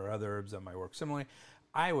one or other herbs that might work similarly.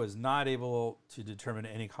 I was not able to determine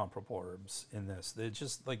any comparable herbs in this. They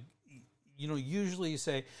just like, usually you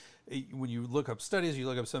say, when you look up studies, you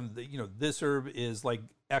look up some, this herb is like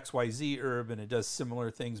XYZ herb and it does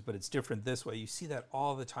similar things, but it's different this way. You see that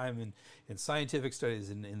all the time in scientific studies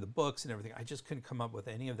and in the books and everything. I just couldn't come up with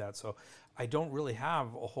any of that. So I don't really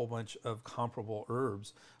have a whole bunch of comparable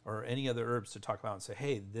herbs or any other herbs to talk about and say,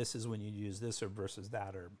 hey, this is when you use this herb versus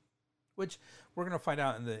that herb, which we're going to find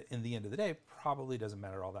out in the end of the day probably doesn't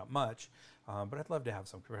matter all that much. But I'd love to have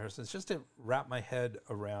some comparisons just to wrap my head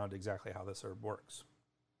around exactly how this herb works.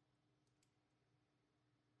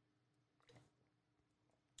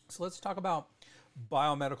 So let's talk about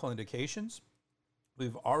biomedical indications.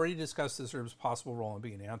 We've already discussed this herb's possible role in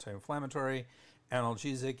being anti-inflammatory,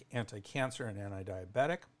 analgesic, anti-cancer, and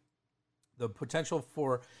anti-diabetic. The potential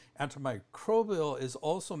for antimicrobial is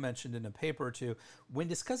also mentioned in a paper or two when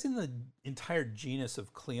discussing the entire genus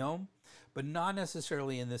of Clione, but not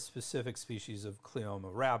necessarily in this specific species of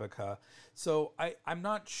Clioma arabica. So I'm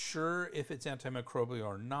not sure if it's antimicrobial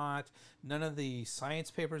or not. None of the science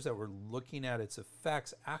papers that were looking at its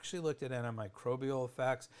effects actually looked at antimicrobial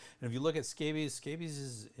effects. And if you look at scabies, scabies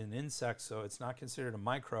is an insect, so it's not considered a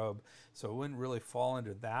microbe, so it wouldn't really fall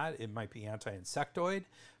under that. It might be anti-insectoid.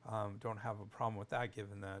 Don't have a problem with that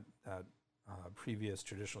given that previous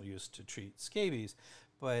traditional use to treat scabies,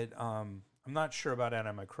 but I'm not sure about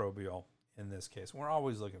antimicrobial in this case. We're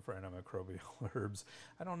always looking for antimicrobial herbs.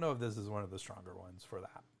 I don't know if this is one of the stronger ones for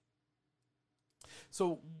that.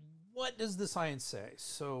 So what does the science say?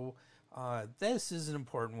 So this is an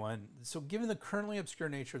important one. So given the currently obscure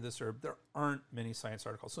nature of this herb, there aren't many science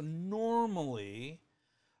articles. So normally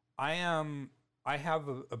I have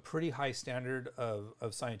a pretty high standard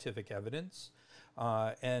of scientific evidence.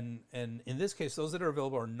 And in this case, those that are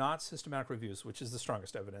available are not systematic reviews, which is the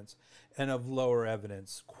strongest evidence, and of lower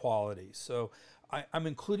evidence quality. So I'm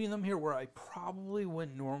including them here where I probably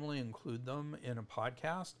wouldn't normally include them in a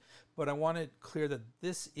podcast, but I want it clear that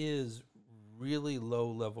this is really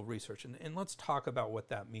low-level research. And let's talk about what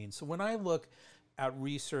that means. So when I look at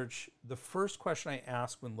research, the first question I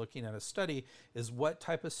ask when looking at a study is what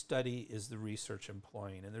type of study is the research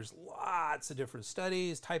employing? And there's lots of different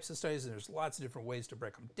studies, types of studies, and there's lots of different ways to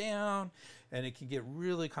break them down. And it can get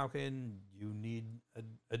really complicated. And you need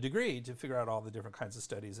a degree to figure out all the different kinds of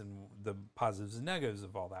studies and the positives and negatives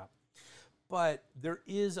of all that. But there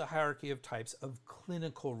is a hierarchy of types of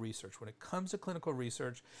clinical research. When it comes to clinical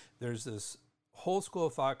research, there's this whole school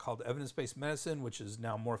of thought called evidence-based medicine, which is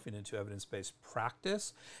now morphing into evidence-based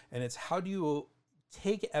practice. And it's how do you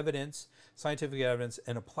take evidence, scientific evidence,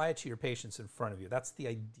 and apply it to your patients in front of you. That's the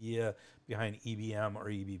idea behind EBM or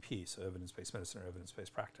EBP, so evidence-based medicine or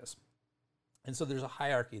evidence-based practice. And so there's a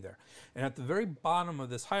hierarchy there. And at the very bottom of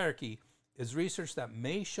this hierarchy is research that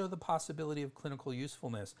may show the possibility of clinical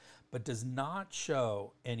usefulness, but does not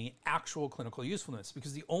show any actual clinical usefulness,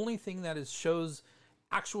 because the only thing that shows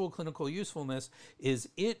actual clinical usefulness is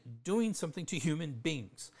it doing something to human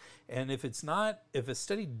beings. And if a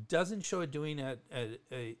study doesn't show it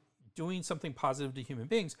doing something positive to human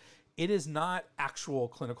beings, it is not actual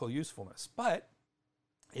clinical usefulness, but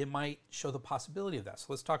it might show the possibility of that. So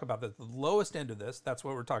let's talk about that. The lowest end of this, that's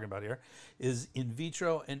what we're talking about here, is in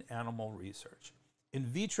vitro and animal research. In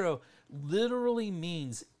vitro literally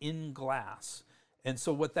means in glass. And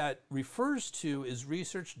so what that refers to is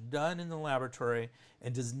research done in the laboratory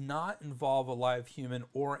and does not involve a live human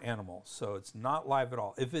or animal. So it's not live at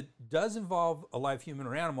all. If it does involve a live human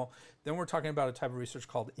or animal, then we're talking about a type of research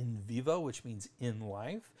called in vivo, which means in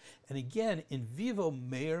life. And again, in vivo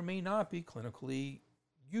may or may not be clinically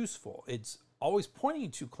useful. It's always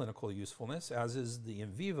pointing to clinical usefulness, as is the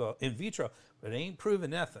in vitro, but it ain't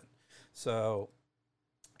proven nothing. So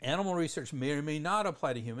animal research may or may not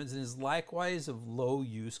apply to humans and is likewise of low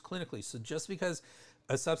use clinically. So just because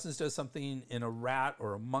a substance does something in a rat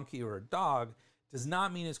or a monkey or a dog does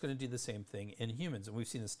not mean it's going to do the same thing in humans. And we've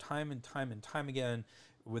seen this time and time and time again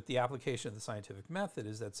with the application of the scientific method,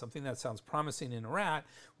 is that something that sounds promising in a rat,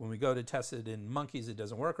 when we go to test it in monkeys, it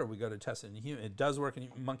doesn't work, or we go to test it in humans, it does work in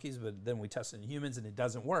monkeys, but then we test it in humans and it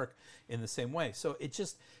doesn't work in the same way. So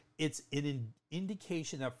it's an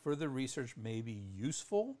indication that further research may be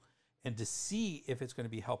useful and to see if it's going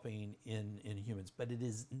to be helping in humans, but it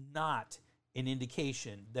is not an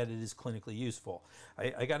indication that it is clinically useful.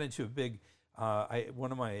 I got into a big,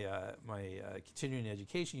 one of my continuing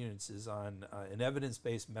education units is on an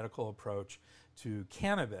evidence-based medical approach to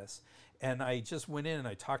cannabis. And I just went in and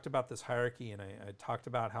I talked about this hierarchy, and I talked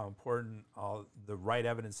about how important all the right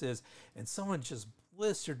evidence is. And someone just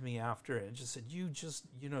blistered me after it and just said, you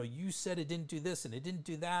said it didn't do this and it didn't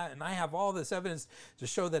do that. And I have all this evidence to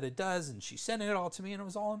show that it does. And she sent it all to me and it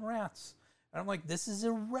was all in rats. And I'm like, this is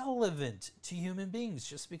irrelevant to human beings.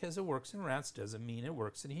 Just because it works in rats doesn't mean it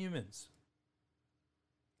works in humans.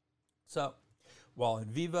 So, while in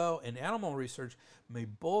vivo and animal research may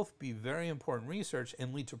both be very important research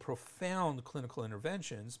and lead to profound clinical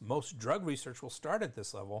interventions, most drug research will start at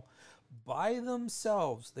this level. By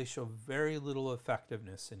themselves, they show very little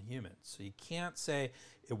effectiveness in humans. So you can't say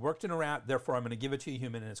it worked in a rat, therefore I'm going to give it to a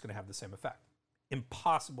human and it's going to have the same effect.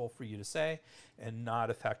 Impossible for you to say, and not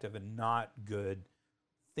effective and not good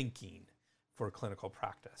thinking for clinical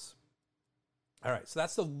practice. All right, so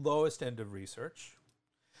that's the lowest end of research.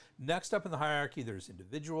 Next up in the hierarchy, there's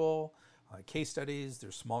individual case studies.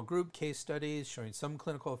 There's small group case studies showing some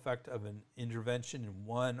clinical effect of an intervention in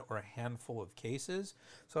one or a handful of cases.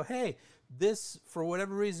 So, hey, this, for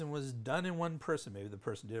whatever reason, was done in one person. Maybe the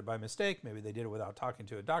person did it by mistake. Maybe they did it without talking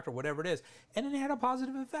to a doctor, whatever it is. And it had a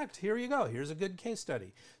positive effect. Here you go. Here's a good case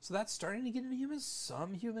study. So that's starting to get into humans.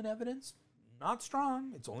 Some human evidence, not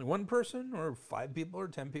strong. It's only one person or 5 people or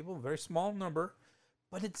 10 people, very small number.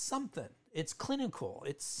 But it's something. It's clinical.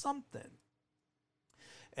 It's something.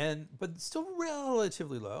 But still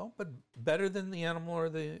relatively low, but better than the animal or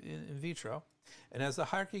the in vitro. And as the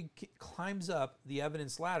hierarchy climbs up the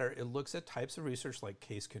evidence ladder, it looks at types of research like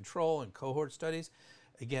case control and cohort studies.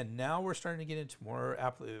 Again, now we're starting to get into more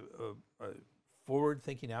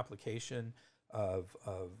forward-thinking application of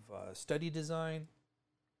study design.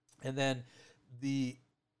 And then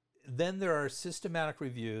there are systematic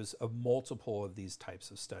reviews of multiple of these types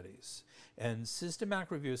of studies. And systematic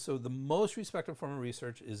reviews, so the most respected form of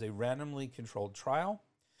research is a randomly controlled trial.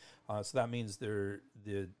 So that means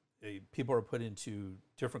people are put into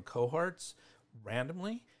different cohorts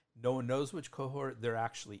randomly. No one knows which cohort they're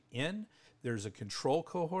actually in. There's a control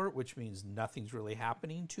cohort, which means nothing's really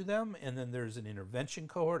happening to them. And then there's an intervention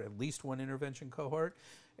cohort, at least one intervention cohort.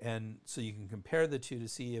 And so you can compare the two to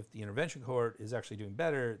see if the intervention cohort is actually doing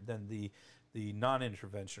better than the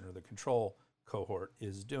non-intervention or the control cohort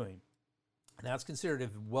is doing. And that's considered,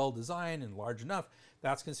 if well designed and large enough,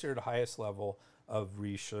 that's considered the highest level of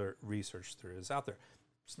research there is out there.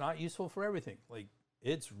 It's not useful for everything. Like,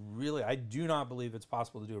 it's really, I do not believe it's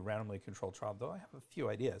possible to do a randomly controlled trial, though I have a few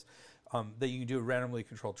ideas, that you can do a randomly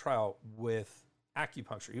controlled trial with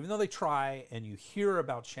acupuncture. Even though they try and you hear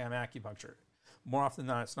about sham acupuncture, more often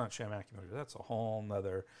than not, it's not sham acupuncture. That's a whole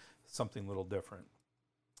nother, something a little different.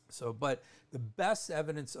 So, but the best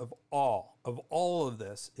evidence of all of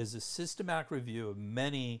this is a systematic review of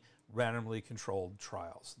many randomly controlled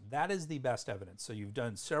trials. That is the best evidence. So you've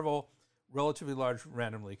done several relatively large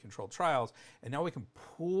randomly controlled trials, and now we can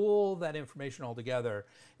pull that information all together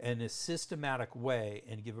in a systematic way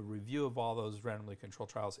and give a review of all those randomly controlled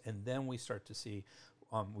trials, and then we start to see,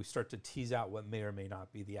 we start to tease out what may or may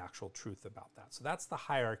not be the actual truth about that. So that's the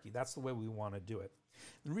hierarchy. That's the way we want to do it.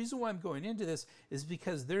 The reason why I'm going into this is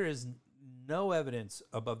because there is no evidence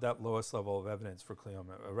above that lowest level of evidence for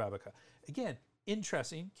Cleoma arabica. Again,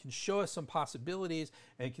 interesting, can show us some possibilities,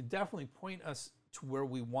 and can definitely point us to where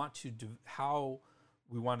we want to do, how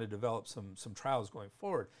we want to develop some trials going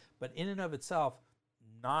forward. But in and of itself,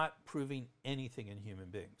 not proving anything in human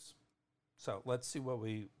beings. So let's see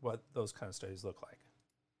what those kind of studies look like.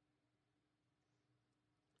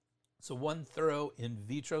 So one thorough in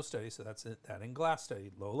vitro study, so that's that in glass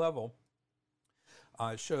study, low level,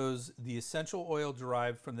 shows the essential oil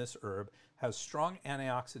derived from this herb has strong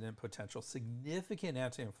antioxidant potential, significant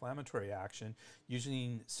anti-inflammatory action,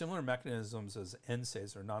 using similar mechanisms as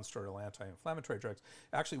NSAIDs, or non-steroidal anti-inflammatory drugs.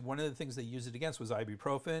 Actually, one of the things they used it against was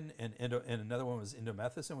ibuprofen, and another one was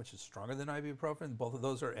indomethacin, which is stronger than ibuprofen. Both of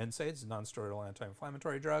those are NSAIDs, non-steroidal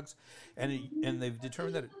anti-inflammatory drugs, and they've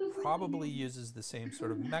determined that it probably uses the same sort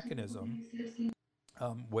of mechanism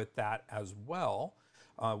with that as well.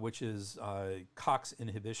 Which is COX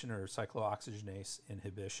inhibition or cyclooxygenase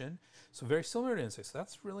inhibition. So very similar to NSAIDs. So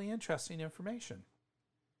that's really interesting information.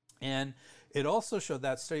 And it also showed,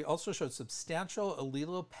 that study also showed substantial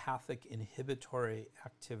allelopathic inhibitory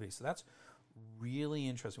activity. So that's really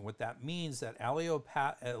interesting. What that means, that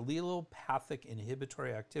allelopathic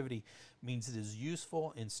inhibitory activity means it is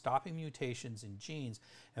useful in stopping mutations in genes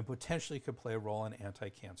and potentially could play a role in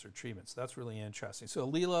anti-cancer treatments. So that's really interesting. So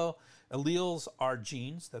alleles are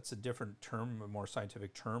genes. That's a different term, a more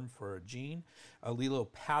scientific term for a gene.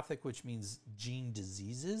 Allelopathic, which means gene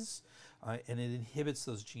diseases, and it inhibits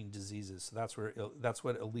those gene diseases. So that's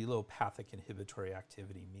what allelopathic inhibitory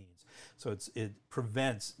activity means. So it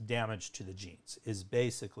prevents damage to the genes, is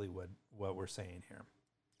basically what we're saying here.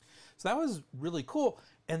 So that was really cool.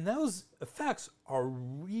 And those effects are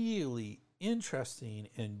really interesting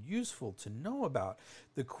and useful to know about.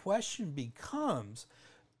 The question becomes,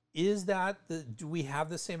 do we have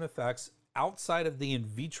the same effects outside of the in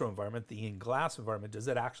vitro environment, the in glass environment? Does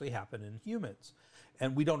it actually happen in humans?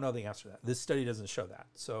 And we don't know the answer to that. This study doesn't show that.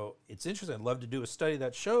 So it's interesting. I'd love to do a study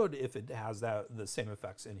that showed if it has the same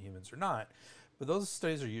effects in humans or not. But those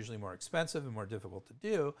studies are usually more expensive and more difficult to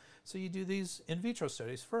do. So you do these in vitro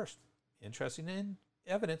studies first. Interesting in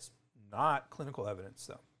evidence, not clinical evidence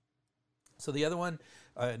though. So the other one,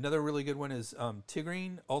 another really good one is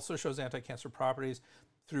tigrine also shows anti-cancer properties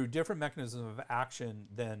through different mechanisms of action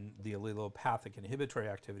than the allelopathic inhibitory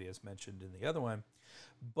activity as mentioned in the other one.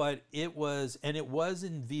 But it was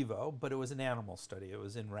in vivo, but it was an animal study. It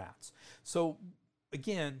was in rats. So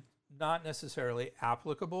again, not necessarily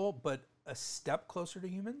applicable, but a step closer to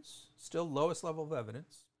humans. Still lowest level of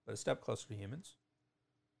evidence, but a step closer to humans.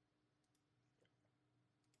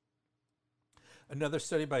 Another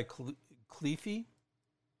study by Cleefy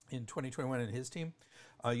in 2021 and his team,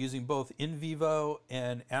 using both in vivo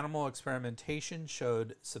and animal experimentation,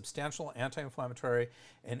 showed substantial anti-inflammatory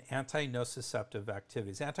and anti-nociceptive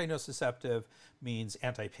activities. Anti-nociceptive means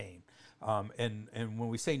anti-pain. And when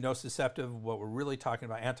we say nociceptive, what we're really talking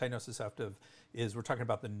about, anti-nociceptive, is we're talking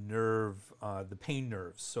about the nerve, the pain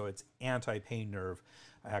nerves. So it's anti-pain nerve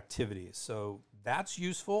activities. So that's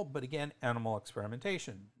useful, but again, animal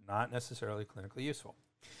experimentation, not necessarily clinically useful.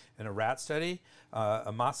 In a rat study,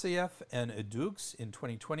 Amasayev and Edux in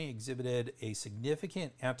 2020 exhibited a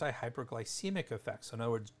significant anti-hyperglycemic effect. So in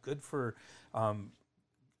other words, good for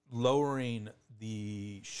lowering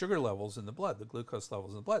the sugar levels in the blood, the glucose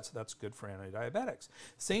levels in the blood. So that's good for anti-diabetics.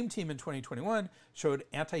 Same team in 2021 showed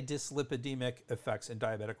anti-dyslipidemic effects in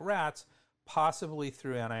diabetic rats, possibly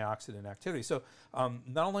through antioxidant activity. So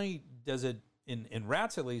not only does it, in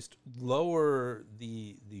rats at least, lower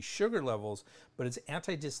the sugar levels, but it's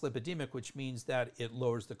anti-dyslipidemic, which means that it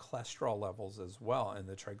lowers the cholesterol levels as well and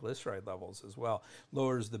the triglyceride levels as well.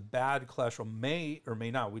 Lowers the bad cholesterol, may or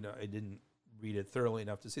may not, I didn't read it thoroughly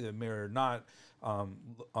enough to see that it may or not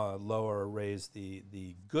lower or raise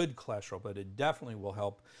the good cholesterol, but it definitely will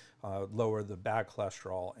help lower the bad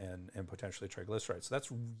cholesterol and potentially triglycerides. So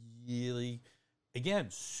that's really, again,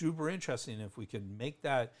 super interesting. If we could make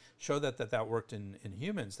that, show that worked in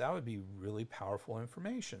humans, that would be really powerful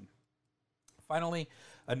information. Finally,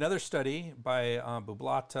 another study by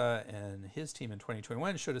Bublata and his team in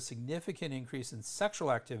 2021 showed a significant increase in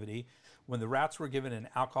sexual activity when the rats were given an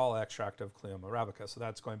alcohol extract of Cleoma arabica. So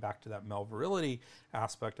that's going back to that male virility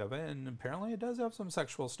aspect of it, and apparently it does have some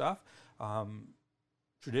sexual stuff.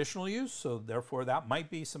 Traditional use, so therefore that might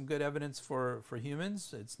be some good evidence for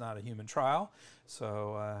humans. It's not a human trial,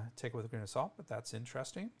 so take it with a grain of salt, but that's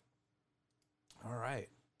interesting. All right.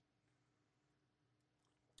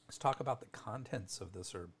 Let's talk about the contents of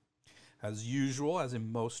this herb. As usual, as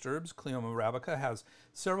in most herbs, Cleoma arabica has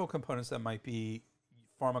several components that might be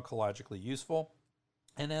pharmacologically useful.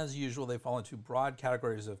 And as usual, they fall into broad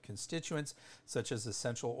categories of constituents, such as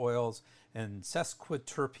essential oils and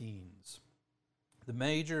sesquiterpenes. The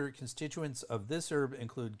major constituents of this herb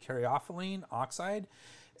include caryophyllene oxide,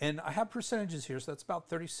 and I have percentages here, so that's about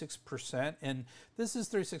 36%. And this is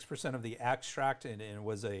 36% of the extract, and it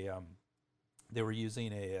was they were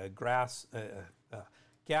using a gas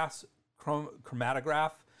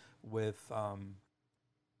chromatograph with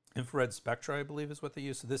infrared spectra, I believe is what they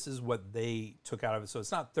used. So this is what they took out of it. So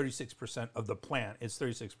it's not 36% of the plant, it's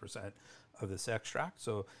 36% of this extract.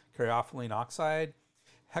 So caryophyllene oxide,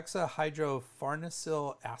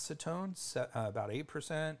 hexahydrofarnesyl acetone, about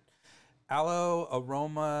 8%, aloe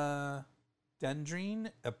aroma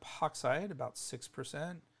dendrine epoxide, about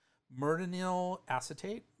 6%, myrtenyl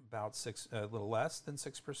acetate, about a little less than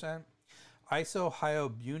 6%,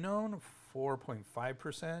 isohyobunone,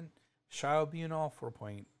 4.5%, shiobunol,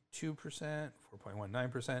 4.2%,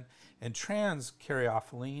 4.19%, and trans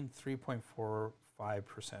caryophyllene, 3.45%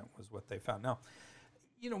 was what they found. Now,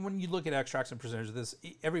 when you look at extracts and percentages of this,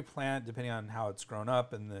 every plant, depending on how it's grown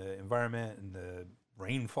up and the environment and the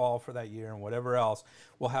rainfall for that year and whatever else,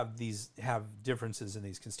 will have differences in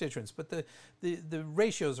these constituents, but the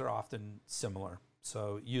ratios are often similar,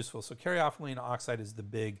 so useful. So caryophyllene oxide is the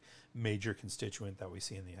big major constituent that we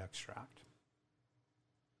see in the extract.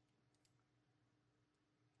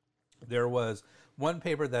 There was one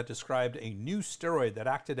paper that described a new steroid that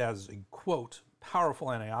acted as a, quote, powerful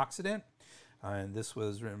antioxidant. And this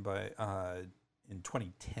was written by in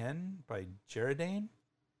 2010 by Jaredane.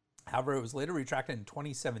 However, it was later retracted in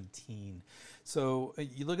 2017. So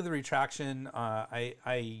you look at the retraction.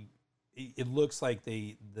 It looks like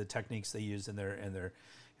the techniques they used in their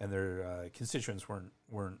and their constituents weren't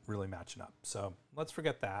really matching up. So let's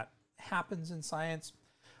forget that. Happens in science.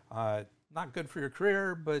 Not good for your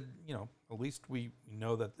career, but at least we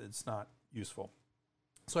know that it's not useful.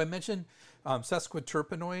 So I mentioned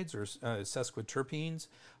sesquiterpenoids or sesquiterpenes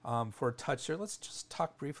for a touch here. Let's just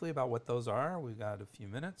talk briefly about what those are. We've got a few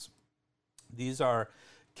minutes. These are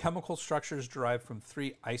chemical structures derived from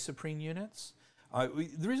 3 isoprene units.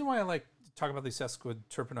 The reason why I like to talk about these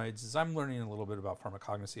sesquiterpenoids is I'm learning a little bit about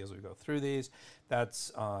pharmacognosy as we go through these.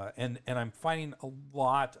 And I'm finding a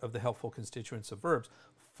lot of the helpful constituents of herbs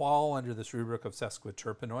fall under this rubric of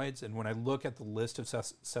sesquiterpenoids. And when I look at the list of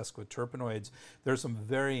sesquiterpenoids, there's some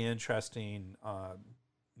very interesting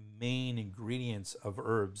main ingredients of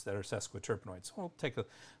herbs that are sesquiterpenoids. So we'll take a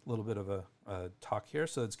little bit of a talk here.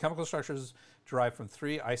 So it's chemical structures derived from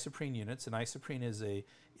 3 isoprene units. An isoprene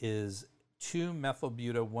is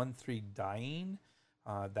 2-methylbuta-1,3-diene.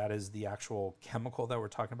 That is the actual chemical that we're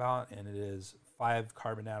talking about, and it is 5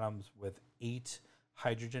 carbon atoms with 8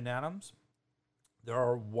 hydrogen atoms. There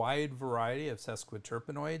are a wide variety of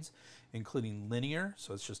sesquiterpenoids, including linear,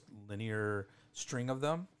 so it's just linear string of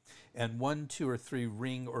them, and 1, 2, or 3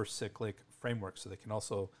 ring or cyclic frameworks. So they can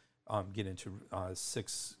also get into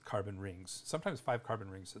 6 carbon rings, sometimes 5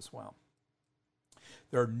 carbon rings as well.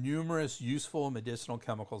 There are numerous useful medicinal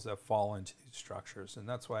chemicals that fall into these structures, and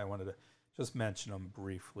that's why I wanted to just mention them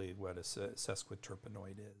briefly, what a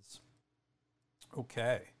sesquiterpenoid is.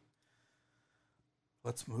 Okay.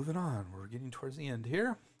 Let's move it on. We're getting towards the end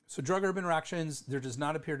here. So drug-herb interactions, there does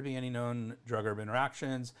not appear to be any known drug-herb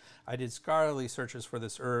interactions. I did scholarly searches for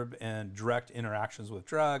this herb and direct interactions with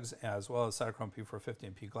drugs, as well as cytochrome P450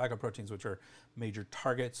 and P-glycoproteins, which are major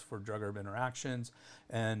targets for drug-herb interactions.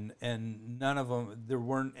 And none of them, there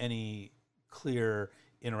weren't any clear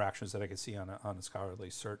interactions that I could see on a scholarly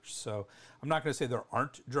search. So I'm not going to say there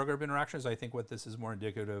aren't drug-herb interactions. I think what this is more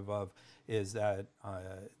indicative of is that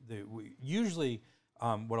usually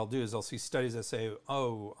what I'll do is I'll see studies that say,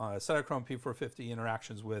 cytochrome P450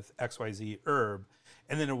 interactions with XYZ herb,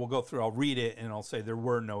 and then it will go through, I'll read it, and I'll say there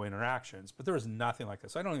were no interactions. But there was nothing like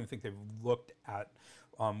this. I don't even think they've looked at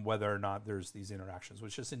whether or not there's these interactions,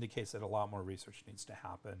 which just indicates that a lot more research needs to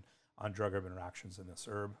happen on drug-herb interactions in this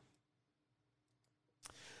herb.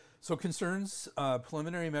 So concerns,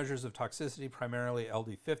 preliminary measures of toxicity, primarily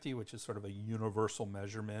LD50, which is sort of a universal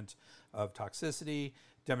measurement of toxicity,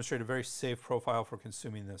 demonstrate a very safe profile for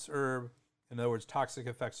consuming this herb. In other words, toxic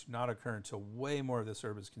effects do not occur until way more of this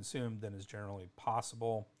herb is consumed than is generally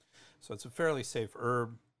possible. So it's a fairly safe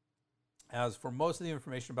herb. As for most of the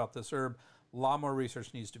information about this herb, a lot more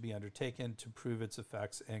research needs to be undertaken to prove its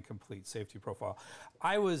effects and complete safety profile.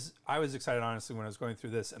 I was excited, honestly, when I was going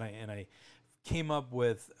through this, and I came up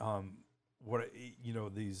with a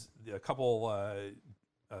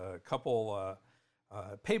couple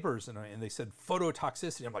papers, and they said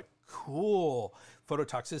phototoxicity. I'm like, cool.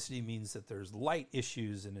 Phototoxicity means that there's light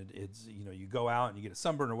issues, and it's you go out and you get a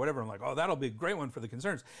sunburn or whatever. I'm like, oh, that'll be a great one for the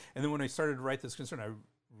concerns. And then when I started to write this concern, I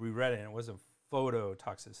reread it, and it wasn't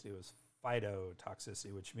phototoxicity. It was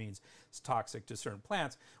phytotoxicity, which means it's toxic to certain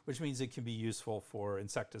plants, which means it can be useful for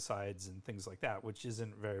insecticides and things like that, which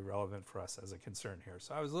isn't very relevant for us as a concern here.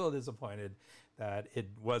 So I was a little disappointed that it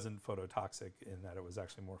wasn't phototoxic, in that it was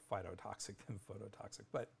actually more phytotoxic than phototoxic.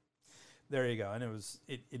 But there you go. And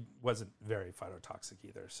it wasn't very phytotoxic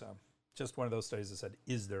either. So just one of those studies that said,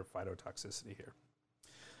 is there phytotoxicity here?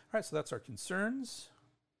 All right, so that's our concerns.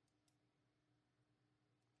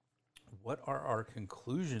 What are our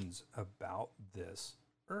conclusions about this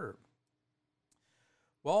herb?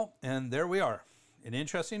 Well, and there we are. An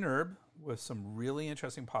interesting herb with some really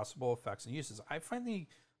interesting possible effects and uses. I find the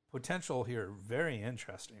potential here very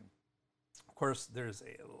interesting. Of course, there's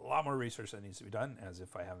a lot more research that needs to be done, as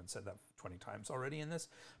if I haven't said that 20 times already in this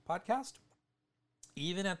podcast.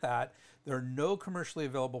 Even at that, there are no commercially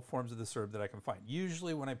available forms of this herb that I can find.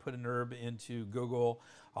 Usually when I put an herb into Google,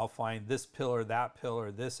 I'll find this pill or that pill or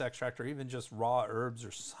this extract or even just raw herbs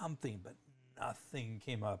or something, but nothing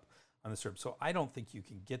came up on this herb. So I don't think you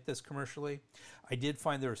can get this commercially. I did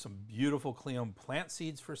find there are some beautiful Cleome plant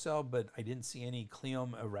seeds for sale, but I didn't see any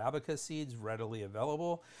Cleome arabica seeds readily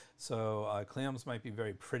available. So Cleomes might be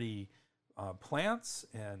very pretty plants,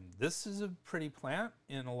 and this is a pretty plant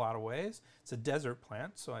in a lot of ways. It's a desert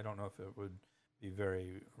plant, so I don't know if it would be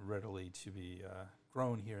very readily to be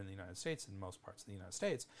grown here in the United States, in most parts of the United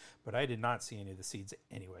States, but I did not see any of the seeds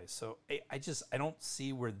anyway. So I don't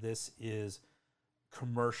see where this is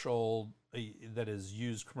commercial, that is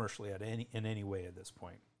used commercially in any way at this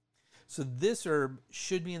point. So this herb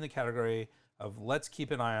should be in the category of let's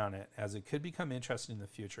keep an eye on it, as it could become interesting in the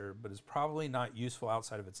future, but is probably not useful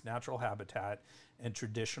outside of its natural habitat and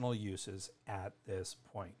traditional uses at this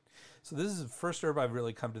point. So this is the first herb I've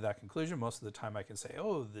really come to that conclusion. Most of the time I can say,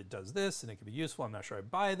 oh, it does this and it can be useful. I'm not sure I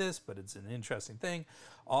buy this, but it's an interesting thing,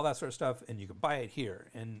 all that sort of stuff. And you can buy it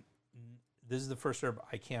here. And this is the first herb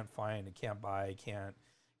I can't find, I can't buy, I can't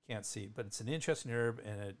see, but it's an interesting herb,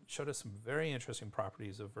 and it showed us some very interesting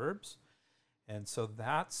properties of herbs. And so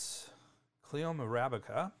that's Cleome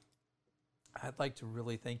arabica. I'd like to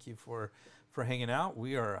really thank you for hanging out.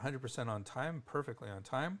 We are 100% on time, perfectly on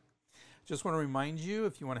time. Just want to remind you,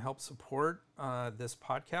 if you want to help support this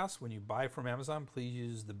podcast, when you buy from Amazon, please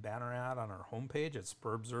use the banner ad on our homepage at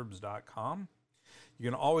spurbsherbs.com. You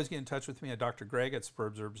can always get in touch with me at Dr. Greg at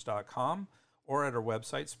spurbsherbs.com or at our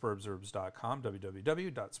website, spurbsherbs.com,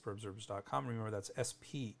 www.spurbsherbs.com. Remember, that's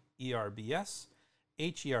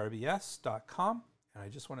SPERBSHERBS.com. And I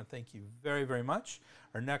just want to thank you very, very much.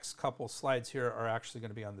 Our next couple slides here are actually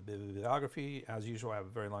going to be on the bibliography. As usual, I have a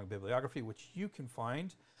very long bibliography, which you can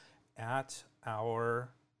find at our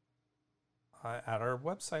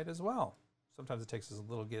website as well. Sometimes it takes us a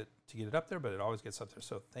little to get it up there, but it always gets up there.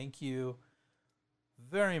 So thank you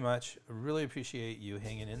very much. I really appreciate you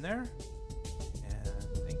hanging in there. And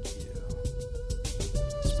thank you.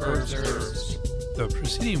 Spurbs. The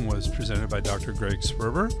proceeding was presented by Dr. Greg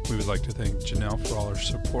Sperber. We would like to thank Janelle for all her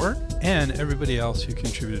support and everybody else who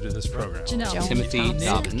contributed to this program. Janelle. Timothy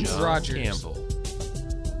Dobbins. Rogers. Campbell.